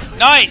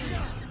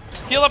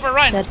 Heal up or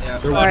Ryan. Dead. Yeah.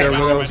 They're Alright.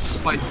 widows.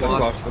 Fight's That's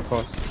lost.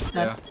 lost.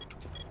 Yeah.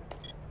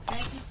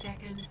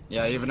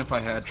 Yeah. Even if I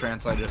had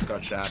trans, I just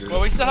got shattered.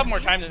 Well, we still have more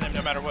time than him,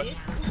 no matter what.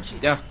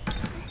 Yeah.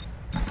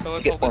 So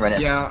let's Get hold 4 this.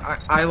 minutes. Yeah.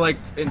 I like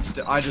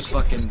I just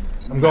fucking.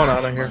 I'm going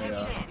out of here.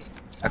 Yeah.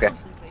 Okay.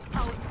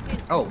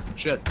 Oh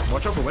shit!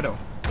 Watch out for widow.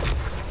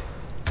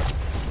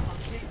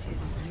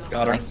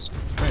 Got her. Nice.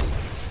 Nice.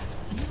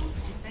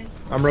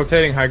 I'm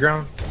rotating high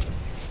ground.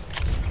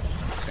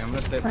 Okay, I'm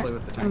gonna stay play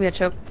with the Gonna be a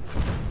choke.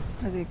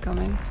 Are they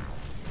coming?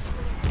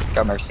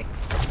 Got Mercy.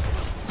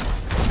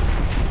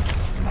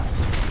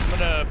 I'm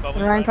gonna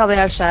bubble. Ryan probably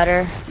has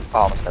Shatter. Oh,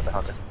 almost got the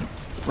Hanzo.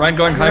 Ryan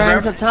going high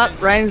Ryan's ground. up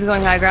top. Ryan's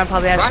going high ground.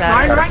 Probably has Ryan,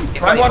 Shatter. Ryan.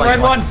 He's Ryan fine, he's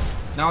one.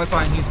 No, it's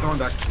fine. He's going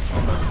back.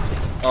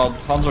 Oh,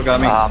 Hanzo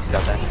got me. Almost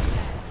got that.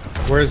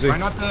 Where is he? Try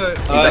not to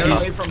he's get up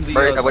away from the.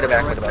 I would've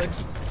back, right would've back.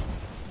 clicks.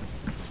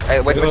 Hey,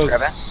 wait, Widow's-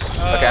 grab it.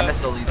 Okay, I'm gonna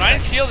still leave.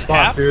 Ryan's shield is Fuck,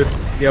 half. dude.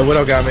 Yeah,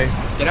 Widow got me.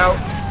 Get out.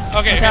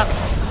 Okay. Watch out.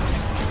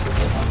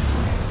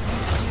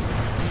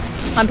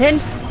 I'm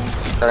pinned.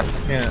 I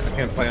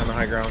can't play on the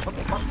high ground.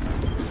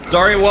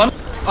 Zarya one.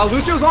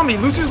 Lucio's on me.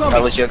 Lucio's on Got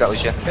me. Lucio, got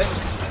Lucio.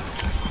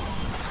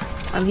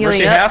 I'm healing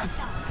Mercy up.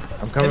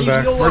 half. I'm coming Can you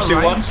back. heal, Mercy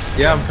Ryan? one.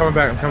 Yeah, I'm coming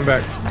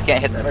back. I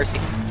can't hit the Mercy.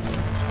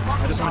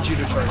 I just want you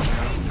to charge.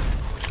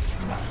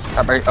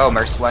 Oh,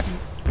 Mercy, what?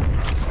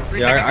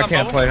 Yeah, I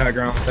can't play high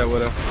ground with that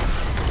Widow.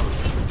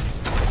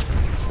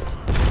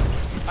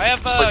 I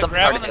have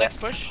grab on the next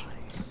push. Do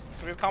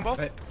we have combo?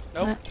 Wait.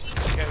 Nope.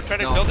 Okay, we try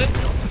to build it.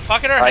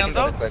 Pocket our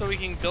Hanzo so we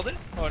can build it.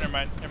 Oh, never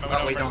mind. Never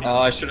mind. We don't.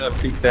 I should have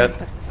peeked that.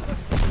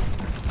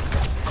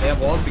 They have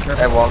walls, be careful.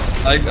 I have walls.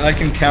 I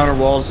can counter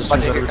walls as soon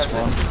as I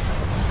respawn.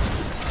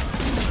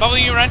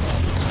 Bubbling you, Ryan.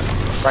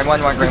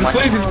 Ryan one. He's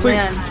asleep.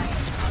 Man.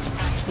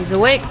 He's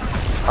awake.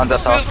 Han's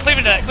up top. Cleave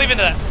into that. Cleave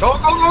into that. Go!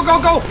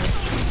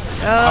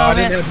 Oh, I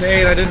man.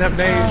 didn't have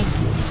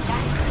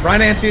nade.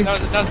 Ryan Anti.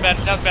 That was bad.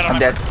 That was bad. I'm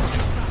dead.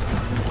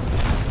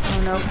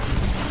 Oh,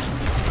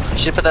 no. You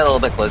should put that a little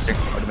bit closer.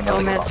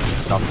 Oh, man.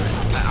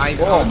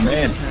 Oh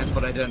man,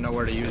 but I didn't know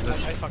where to use it.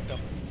 I fucked up.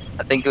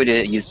 I think we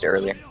did used it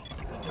earlier.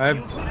 I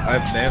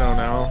have nano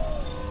now.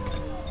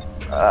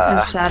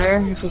 And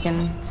shatter, if we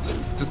can.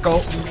 Just go.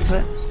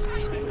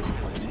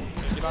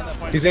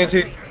 He's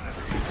anti.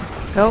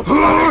 Go.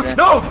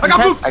 No! I got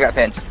booped! I got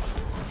pins.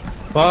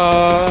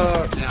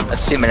 Fuck.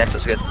 That's 2 minutes.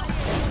 That's good.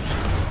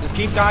 Just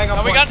keep dying on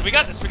No, we point.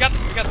 got this. We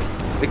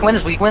can win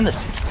this. We can win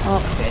this.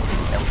 Oh. Okay.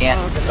 No, we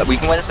can't. But we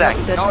can win this back.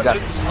 No, We got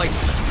just this. like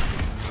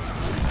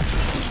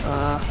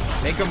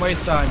make him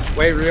waste time.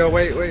 Wait, Rio,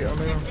 wait. Oh,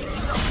 man.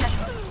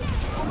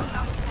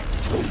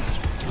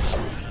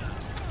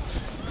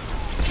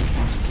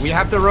 We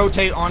have to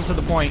rotate onto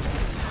the point.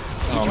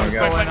 Oh my Go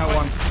god. in at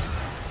once.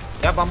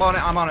 Yep, I'm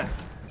on it.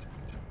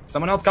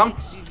 Someone else come.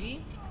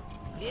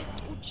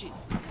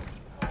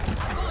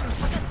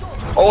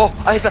 Oh,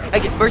 I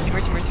get mercy.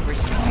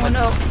 Oh,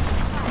 no.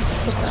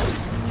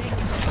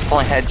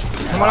 Pulling head.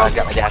 Someone else. I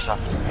got my dash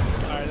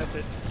off. Alright, that's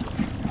it.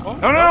 Oh,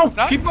 No. it's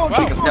not? Keep going.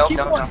 Wow. Keep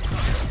going. No.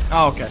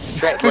 Oh, okay.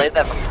 Play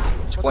that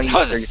for 20, That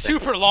was a 30 seconds.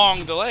 super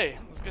long delay.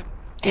 That was good.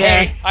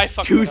 Yeah. I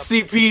fucked 2 it up.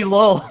 CP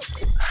lull.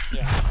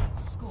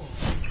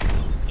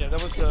 Yeah,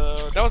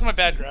 that was my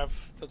bad grab.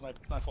 That was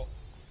my fault.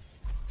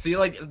 See,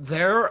 like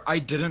there, I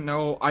didn't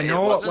know. I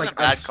know, It wasn't like a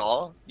bad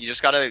call. You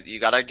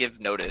gotta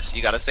give notice.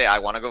 You gotta say, I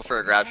want to go for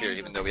a grab here,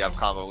 even though we have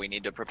combo. We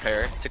need to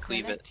prepare to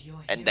cleave it,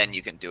 and then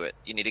you can do it.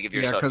 You need to give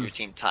yourself your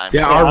team time.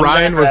 Yeah, So our I'm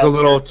Ryan gonna was a grab-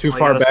 little too I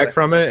far gotta back say.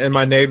 from it, and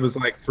my nade was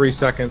like 3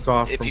 seconds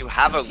off. If you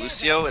have a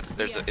Lucio, it's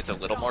a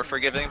little more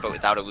forgiving, but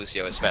without a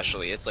Lucio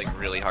especially, it's like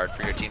really hard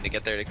for your team to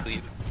get there to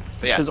cleave.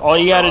 But yeah, Because all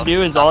you gotta overall,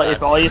 do is not bad.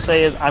 if all you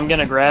say is I'm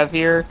gonna grab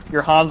here,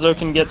 your Hanzo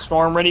can get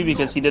Storm ready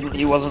because he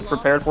wasn't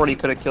prepared for it. He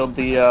could have killed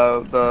the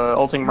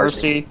ulting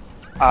Mercy.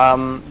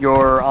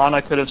 Your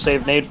Ana could have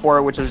saved nade for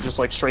it, which is just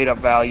like straight up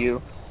value.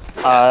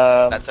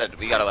 That said,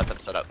 we gotta let them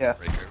set up. Yeah.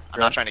 Breaker. I'm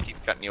not trying to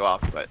keep cutting you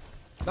off, but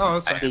no,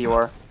 it's Yeah, fine. you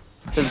are.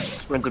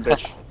 Because Wynn's a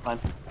bitch. Fine.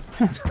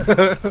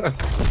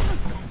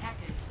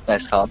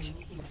 Nice comms.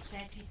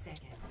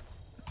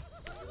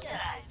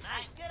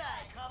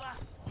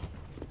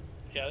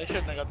 Yeah, they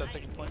shouldn't have got that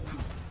second point.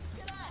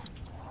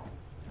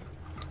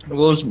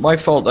 Well, it was my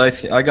fault.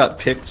 I got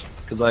picked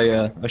because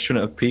I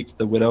shouldn't have peeked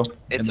the Widow.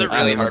 it's and a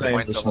really hard saved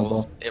point the to snowball.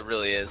 hold. It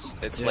really is.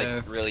 It's Yeah.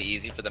 like really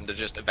easy for them to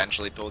just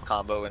eventually build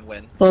combo and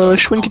win.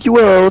 Schwinn, could you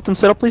let them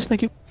set up, please?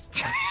 Thank you.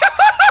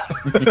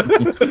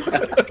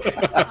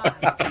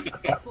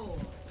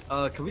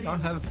 Can we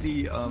not have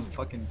the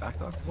fucking back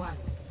dog?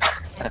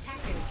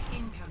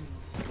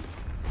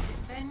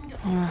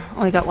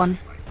 Only got one.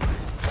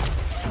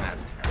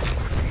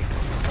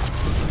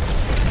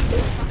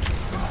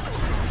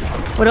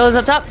 Widow's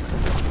up top.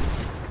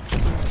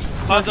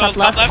 Hanzo, Top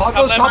left. top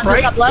Hanzo's left. top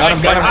right. Top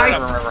left. Got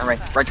him.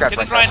 Right trap. Get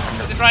this Ryan.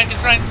 Get this Ryan.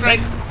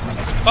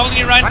 Bubbling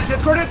you, Ryan. Ryan's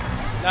discorded.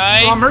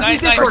 Nice. Oh,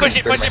 Mercy's Nice.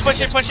 discorded.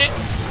 Push it.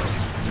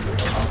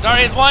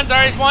 Zarya's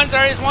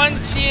one.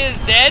 She is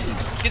dead.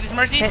 Get this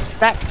Mercy. Okay,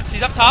 back.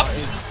 She's up top.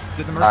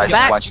 Did the Mercy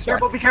Back. Watch Be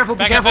careful, be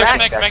Back up, careful.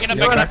 back it up.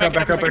 Back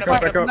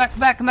up. Come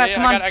back, Yeah,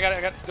 come on. I got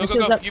it. Go.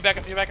 She's up. You back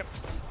up. Back,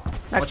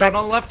 Watch back. out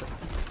on the left.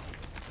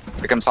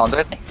 Here comes Hanzo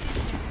with me.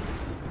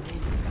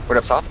 What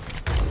up top?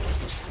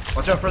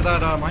 Watch out for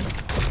that mine.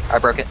 I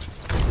broke it.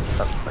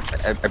 Oh,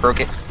 I broke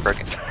it.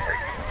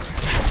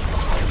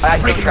 I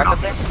take a grab up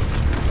there.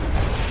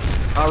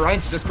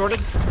 Ryan's discorded.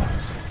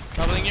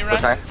 Bubbling you, Go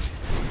Ryan. tire.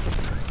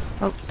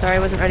 Oh, sorry, I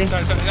wasn't ready.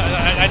 Sorry,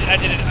 I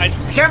did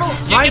it. Be careful.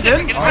 Get Ryan's this,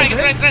 in. get Ryan's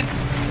this in.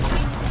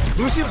 Ryan.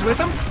 Lucio's with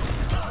him.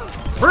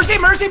 Mercy.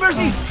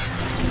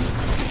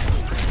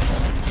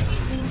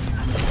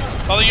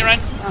 Bubbling you, Ryan.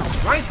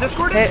 Ryan's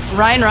discorded. Okay,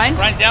 Ryan.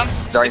 Ryan's down.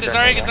 Zarya's Get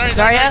there.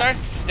 Zarya. Zarya.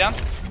 Down.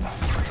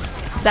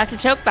 Back to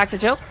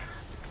choke.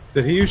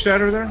 Did he use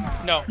shatter there?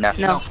 No. No.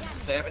 No.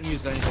 They haven't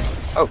used anything.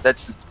 Oh,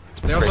 that's.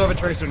 They also have a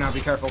tracer now.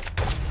 Be careful.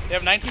 They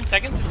have 19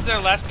 seconds. This is their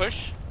last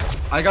push.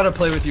 I gotta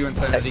play with you,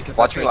 Insanity. Cause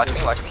Watch that me.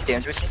 tracer's-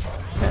 Damage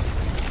me.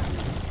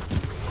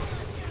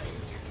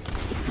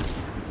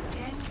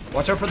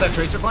 Watch out for that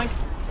tracer flank.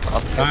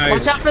 Nice.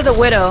 Watch out for the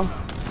Widow.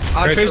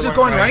 Tracer's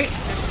going right.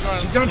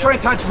 She's gonna try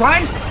and touch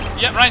Ryan.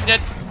 Yeah, Ryan's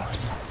dead.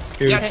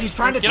 Yeah, she's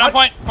trying to Get on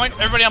touch. point.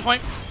 Everybody on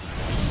point.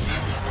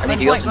 I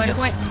need Point, heals.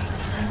 point.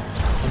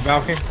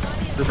 Valkyrie.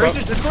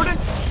 Tracer's discorded.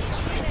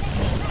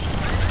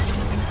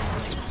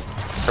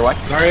 So what?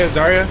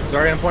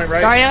 Zarya on point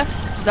right.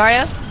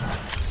 Zarya.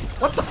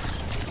 What the?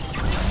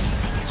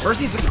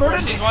 Mercy's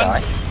discorded? Mercy's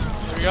one.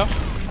 There we go.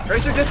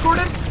 Tracer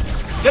discorded?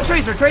 Get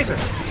Tracer, Tracer!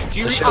 Do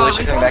you recall?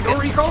 Go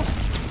recall?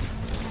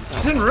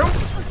 He's in room?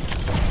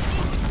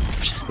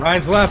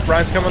 Ryan's left,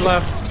 Ryan's coming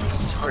left.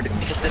 Sorry to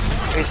hit this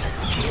Tracer.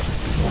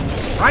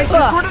 Ryan's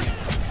discorded?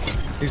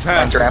 He's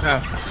half.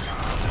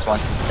 This one.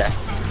 Okay.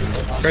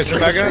 Tracer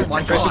back up.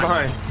 Tracer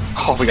behind.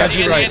 Oh, we got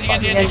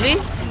Genji.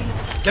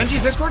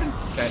 Genji's discorded?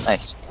 Okay.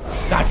 Nice.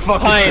 That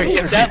fucking Fine,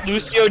 Tracer. if that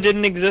Lucio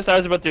didn't exist, I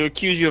was about to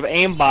accuse you of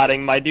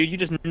aimbotting, my dude. You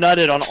just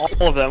nutted on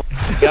all of them.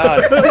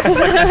 God.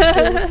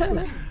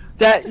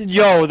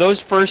 Those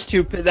first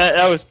two,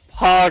 that was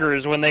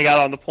poggers when they got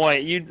on the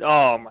point.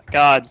 Oh my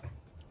god.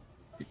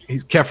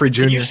 He's Kefri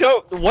Jr. Can you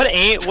show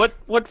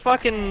what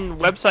fucking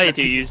website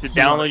do you use to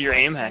download your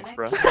aim hacks,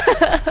 bro?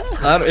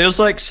 It was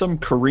like some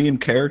Korean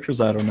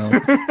characters. I don't know.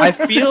 I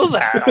feel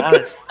that,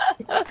 honestly.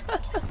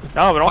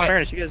 No, but in all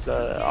fairness, you guys.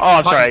 Oh,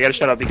 I'm sorry. I gotta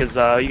shut up because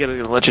you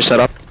gotta let you shut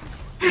up.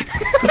 I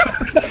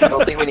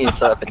don't think we need to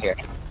set up in here.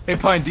 Hey,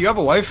 Pine, do you have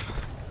a wife?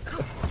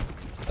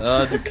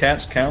 Do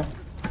cats count?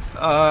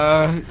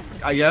 I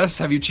guess.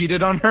 Have you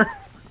cheated on her?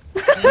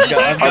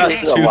 I've got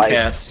 2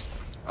 cats.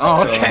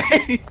 Oh,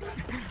 okay.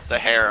 It's a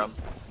harem.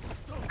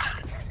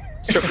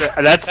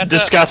 That's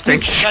disgusting.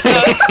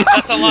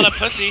 That's a lot of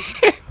pussy.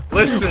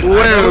 Listen,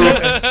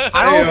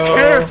 I don't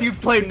care if you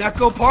play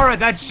Nekopara,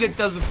 that shit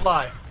doesn't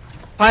fly.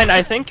 Pine,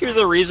 I think you're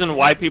the reason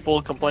why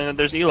people complain that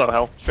there's elo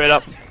hell. Straight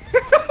up.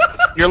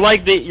 You're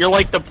like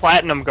the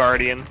platinum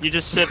guardian. You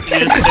just sit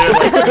at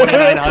like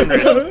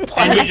 2900,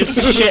 and you just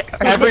shit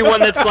everyone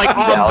that's like,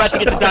 oh, I'm about to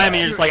get the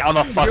diamond. You're just like, I'm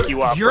gonna fuck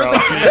you up, bro.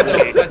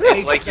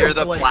 It's like you're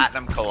the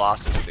platinum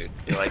colossus, dude.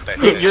 You're like that.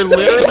 You're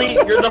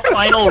the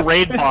final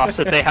raid boss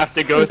that they have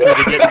to go through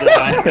to get to the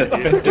diamond,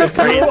 dude. It's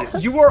crazy.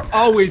 You were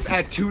always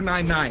at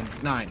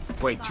 2999.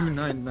 Wait,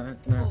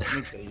 2999.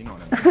 Okay, you know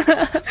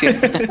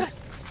what I mean.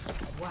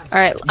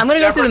 Alright, I'm gonna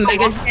go through the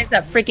mega in case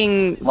that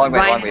freaking long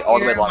way, all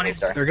the way long way,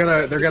 sir. They're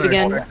gonna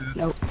again.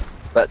 Nope.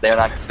 But they're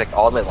not gonna stick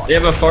all the way long. Do you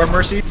have a farm,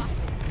 Mercy?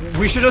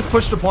 We should just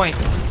push the point.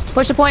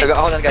 Push the point.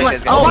 Hold on,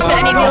 guys. Oh shit,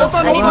 I need heals,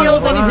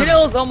 I need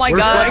heals, oh my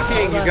god. We're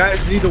flanking. You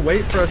guys need to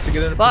wait for us to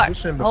get in a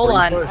position before Hold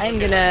on, you push. I'm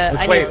gonna...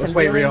 Let's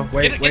wait, Rio.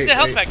 Wait. Get the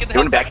health back, get the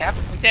health back.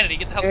 Insanity,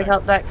 get the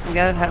health back. We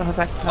got health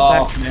back.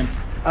 Oh, man.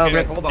 Oh, okay,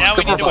 rip. now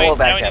we need to wait,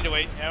 now we need to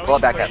wait. Pull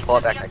it back up, pull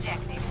it back up.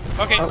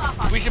 Okay,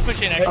 we should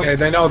push in actually. Okay,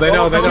 they know.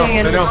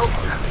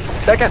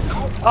 Back up.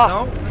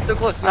 Oh, so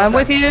close. I'm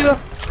with you. I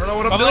don't know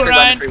what I'm doing.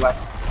 Ryan.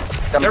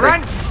 Hey,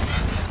 Ryan.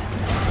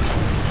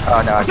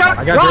 Oh no, I got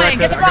Ryan,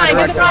 get the Ryan,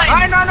 get the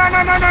Ryan.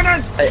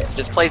 No. Hey,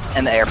 just plates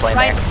in the airplane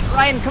Ryan, there.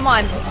 Ryan, come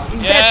on.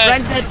 He's dead,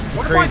 Ryan's dead.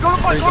 One point.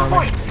 One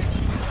point.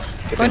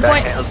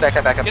 Let's back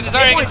up. Get the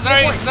Zarya, get the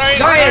Zarya.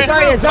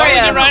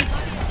 Zarya. Run.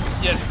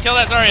 Yes, kill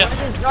that Zarya.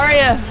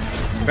 Zarya.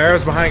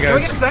 Barrow's behind, guys.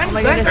 Oh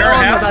my goodness,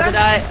 I'm about to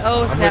die.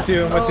 Oh snap. I'm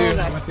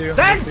with you.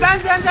 Zen.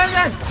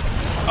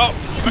 Oh,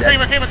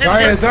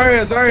 McCree.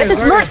 Zarya.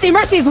 It's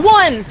Mercy's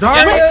one.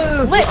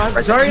 Zarya.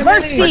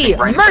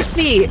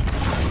 Mercy.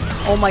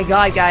 Oh my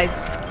god,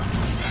 guys.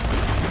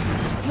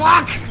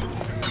 Fuck.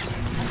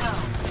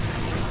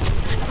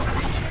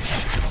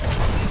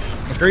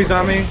 McCree's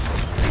on me.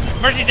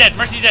 Mercy's dead.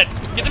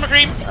 Get the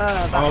McCree.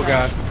 Oh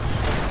god.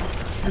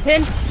 I'm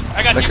pinned.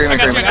 I got you.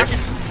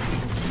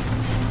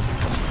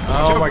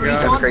 Oh my god.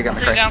 McCree got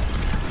McCree. Down.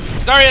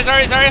 Zarya.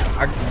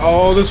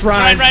 Oh, this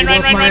Ryan. Ryan.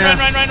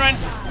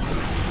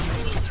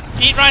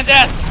 Eat Ryan's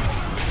ass.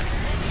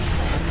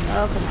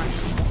 Oh, come on.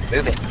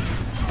 Move it.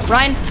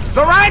 Ryan.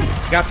 So Ryan.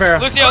 Got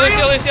Farrah. Lucio.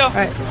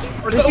 Alright.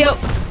 Lucio.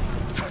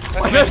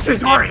 This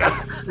is Zarya.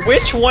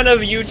 Which one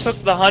of you took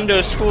the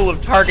Hundo school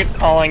of target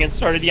calling and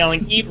started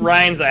yelling, "Eat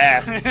Ryan's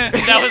ass"?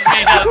 That was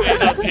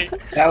me.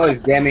 That was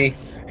Demi.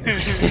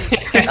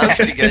 That was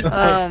pretty good.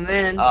 Oh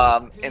man.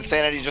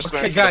 Insanity just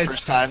Okay, learned for guys. the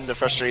first time the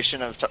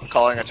frustration of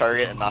calling a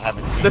target and not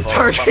having The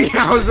target. It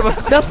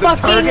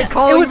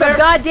was a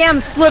goddamn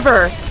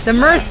sliver. The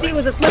Mercy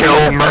was a sliver.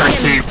 Kill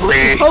Mercy,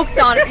 please. Poked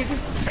on her. You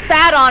just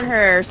spat on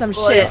her or some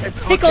shit.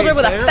 Tickled her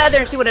with a feather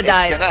and she would have It's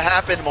died. gonna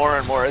happen more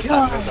and more as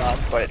time goes on,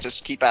 but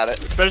just keep at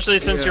it. Especially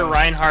since you're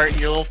Reinhardt,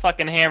 your little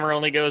fucking hammer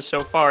only goes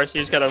so far, so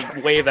you just gotta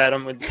wave at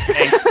him with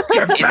tanks.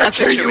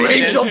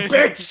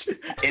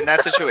 In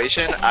that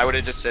situation, I would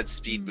have just said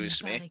speed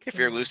boost me. If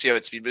your Lucio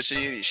had speed boosted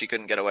you, she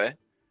couldn't get away.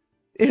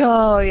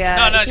 Oh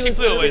yeah. No, she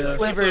flew away. She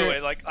She flew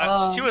away. Like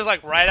she was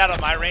like right out of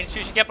my range.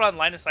 She kept on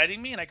line of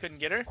sighting me, and I couldn't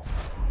get her.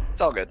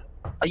 It's all good.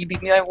 Oh, you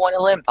beat me by 1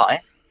 limb,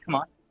 Pie. Come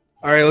on.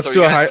 All right, let's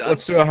do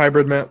a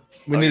hybrid map.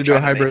 We need to do a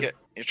hybrid.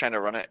 You're trying to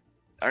run it.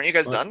 Aren't you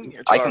guys done?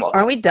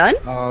 Are we done?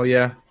 Oh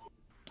yeah.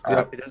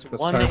 It is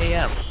 1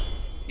 a.m.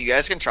 You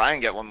guys can try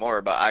and get one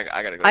more, but I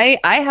gotta go.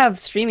 I have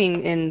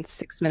streaming in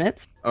 6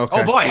 minutes.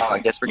 Okay. Oh boy. I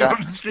guess we're You done.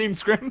 want to stream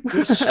scrim?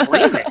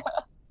 Streaming.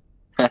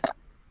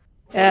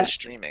 Yeah.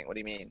 Streaming. What do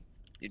you mean?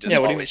 You just what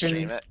do you always mean?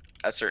 stream it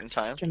at a certain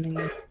time. Streaming.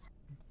 Do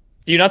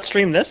you not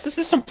stream this? This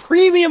is some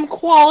premium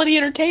quality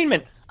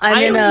entertainment.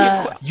 I'm in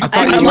a.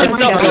 I'm like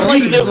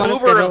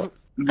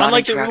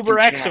the Uber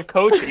Not X of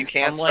coaching. You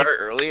can't I'm like- start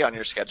early on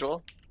your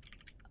schedule.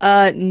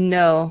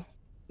 No.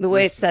 The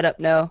way it's set up,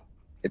 no.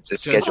 It's a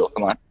schedule.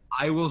 Come on.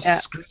 I will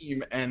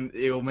scream, and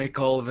it will make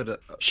all of it.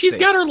 She's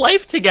got her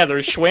life together,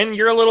 Schwinn.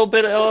 You're a little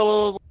bit. I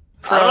don't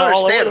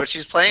understand, but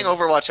she's playing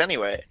Overwatch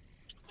anyway.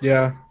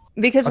 Yeah.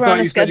 Because we're on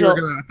a schedule.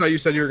 I thought you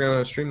said you were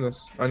gonna stream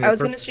this. I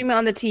was gonna stream it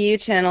on the TU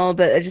channel,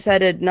 but I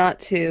decided not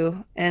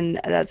to, and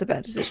that's a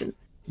bad decision.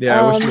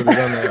 Yeah, I wish you would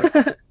have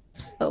done that.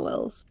 Oh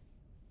wells.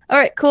 All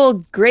right,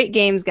 cool. Great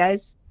games,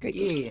 guys. Great.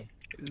 Yeah,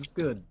 it was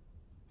good.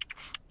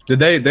 Did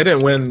they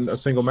didn't win a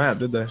single map,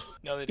 did they?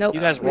 No, they didn't. Nope.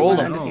 You guys rolled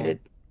them. Undefeated.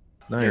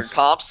 Nice. Your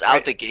comps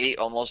out the gate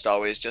almost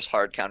always just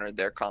hard countered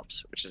their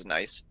comps, which is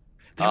nice.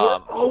 They were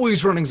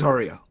always running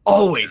Zarya.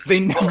 Always. They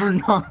never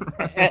not.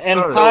 And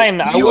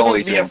fine, I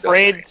wouldn't be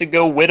afraid to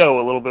go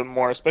Widow a little bit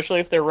more, especially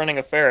if they're running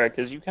a Pharah,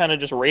 because you kind of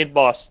just raid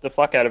boss the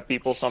fuck out of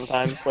people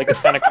sometimes. Like, it's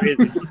kind of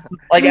crazy.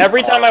 Like,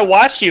 every time I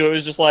watched you, it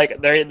was just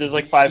like, there's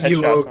like 5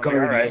 headshots.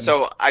 Right.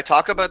 So, I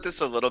talk about this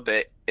a little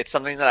bit. It's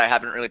something that I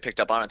haven't really picked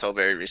up on until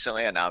very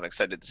recently, and now I'm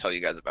excited to tell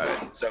you guys about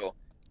it. So,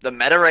 the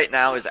meta right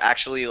now is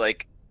actually,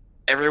 like,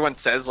 everyone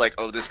says, like,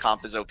 oh, this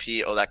comp is OP,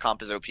 oh, that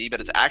comp is OP,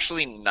 but it's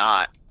actually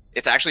not.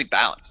 It's actually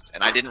balanced,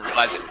 and I didn't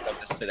realize it until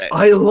this today.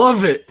 I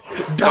love it.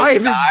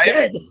 Dive is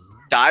dead.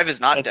 Dive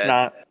is not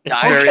dead.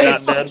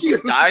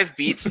 Dive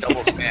beats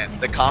double spam.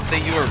 The comp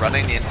that you were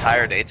running the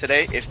entire day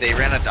today, if they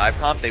ran a dive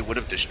comp, they would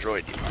have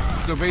destroyed you.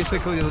 So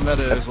basically, the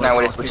meta is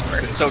like.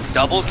 So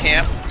double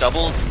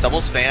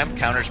spam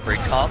counters break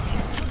comp,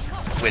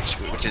 which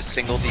is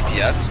single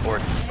DPS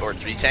or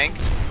 3 tank,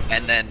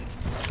 and then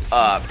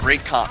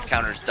break comp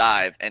counters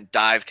dive, and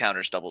dive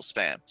counters double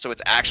spam. So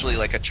it's actually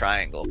like a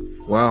triangle.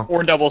 Wow.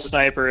 Or double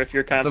sniper if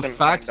you're kind of. The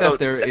fact that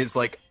there is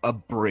like a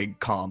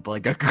break comp,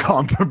 like a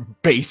comp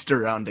based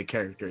around a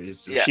character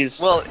is just. Yeah.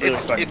 Well,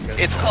 it's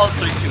called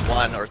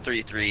 3-2-1 or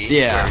 3-3.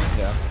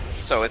 Yeah.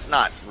 So it's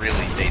not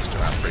really based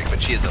around break, but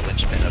she is a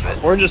linchpin of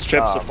it. Or just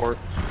chip support.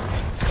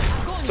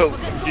 So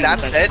that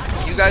said,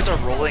 you guys are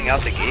rolling out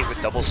the gate with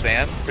double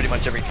spam pretty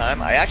much every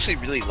time. I actually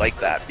really like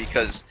that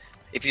because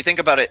if you think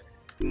about it,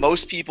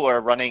 most people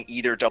are running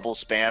either double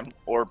spam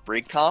or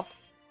break comp.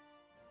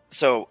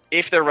 So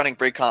if they're running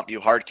break comp, you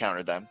hard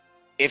counter them.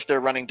 If they're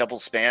running double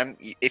spam,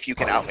 if you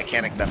can out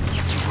mechanic them,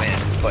 you win.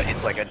 But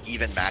it's like an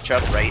even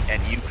matchup, right?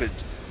 And you could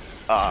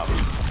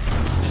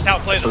just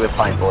outplay them.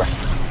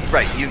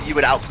 Right, you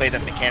would outplay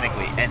them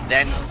mechanically, and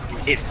then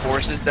it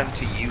forces them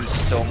to use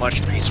so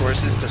much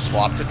resources to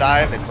swap to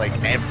dive. It's like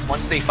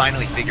once they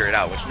finally figure it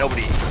out, which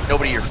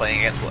nobody you're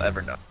playing against will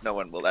ever know. No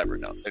one will ever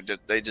know.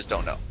 They just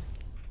don't know.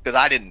 Because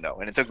I didn't know,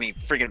 and it took me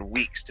friggin'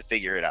 weeks to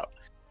figure it out.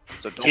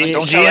 So don't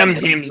tell GM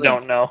teams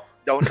don't know.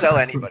 Don't tell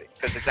anybody,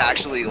 because it's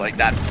actually like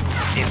that's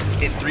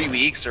in 3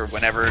 weeks or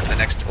whenever the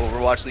next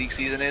Overwatch League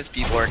season is,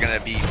 people are gonna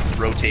be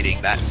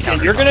rotating that.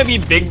 And you're gonna be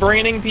big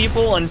braining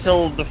people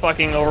until the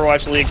fucking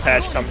Overwatch League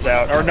patch comes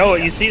out, or no,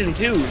 season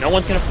 2. No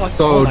one's gonna fuck.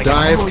 So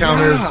dive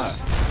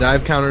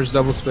counters,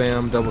 double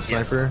spam, double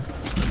sniper.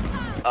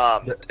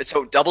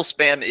 So double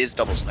spam is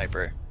double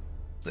sniper.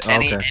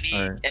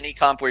 Any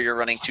comp where you're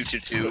running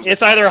 2-2-2.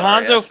 It's either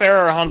Hanzo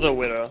Pharah or Hanzo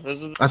Widow.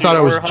 I thought it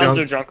was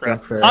Hanzo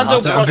Junkrat.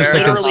 Hanzo plus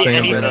literally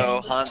any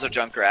Widow, Hanzo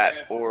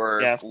Junkrat,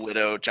 or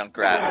Widow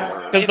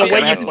Junkrat. Because the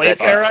way you play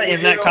Pharah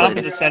in that comp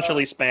is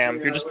essentially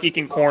spam. You're just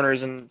peeking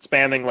corners and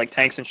spamming like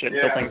tanks and shit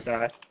until things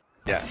die.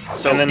 Yeah.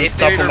 So and then if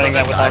they're supplementing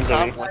that with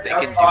Hanzo. What they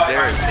can do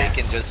there is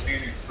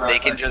they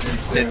can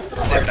just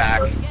sit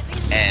back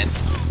and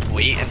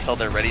wait until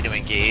they're ready to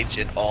engage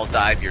and all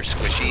dive your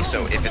squishy.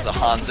 So if it's a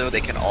Hanzo, they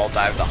can all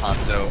dive the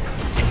Hanzo.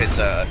 If it's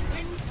a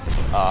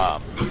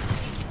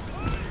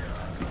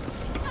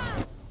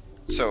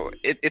so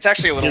it's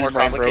actually a little more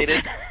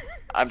complicated.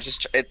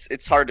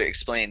 It's hard to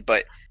explain,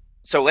 but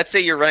so let's say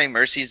you're running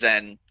Mercy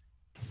Zen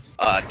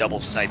double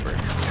sniper,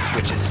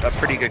 which is a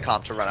pretty good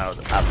comp to run out of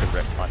the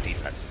rip on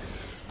defense.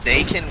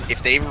 They can,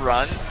 if they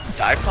run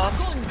dive comp,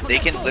 they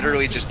can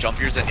literally just jump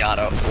your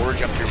Zenyatta, or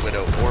jump your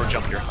Widow, or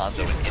jump your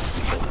Hanzo and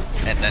insta-kill them.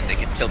 And then they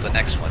can kill the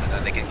next one, and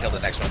then they can kill the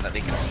next one, and then they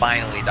can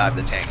finally dive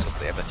the tanks once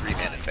they have a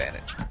 3-man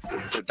advantage.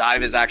 So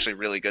dive is actually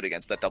really good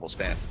against that double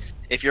spam.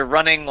 If you're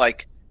running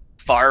like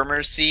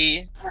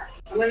Mercy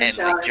and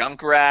like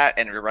Junkrat,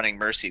 and you're running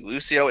Mercy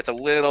Lucio, it's a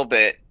little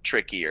bit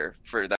trickier for that.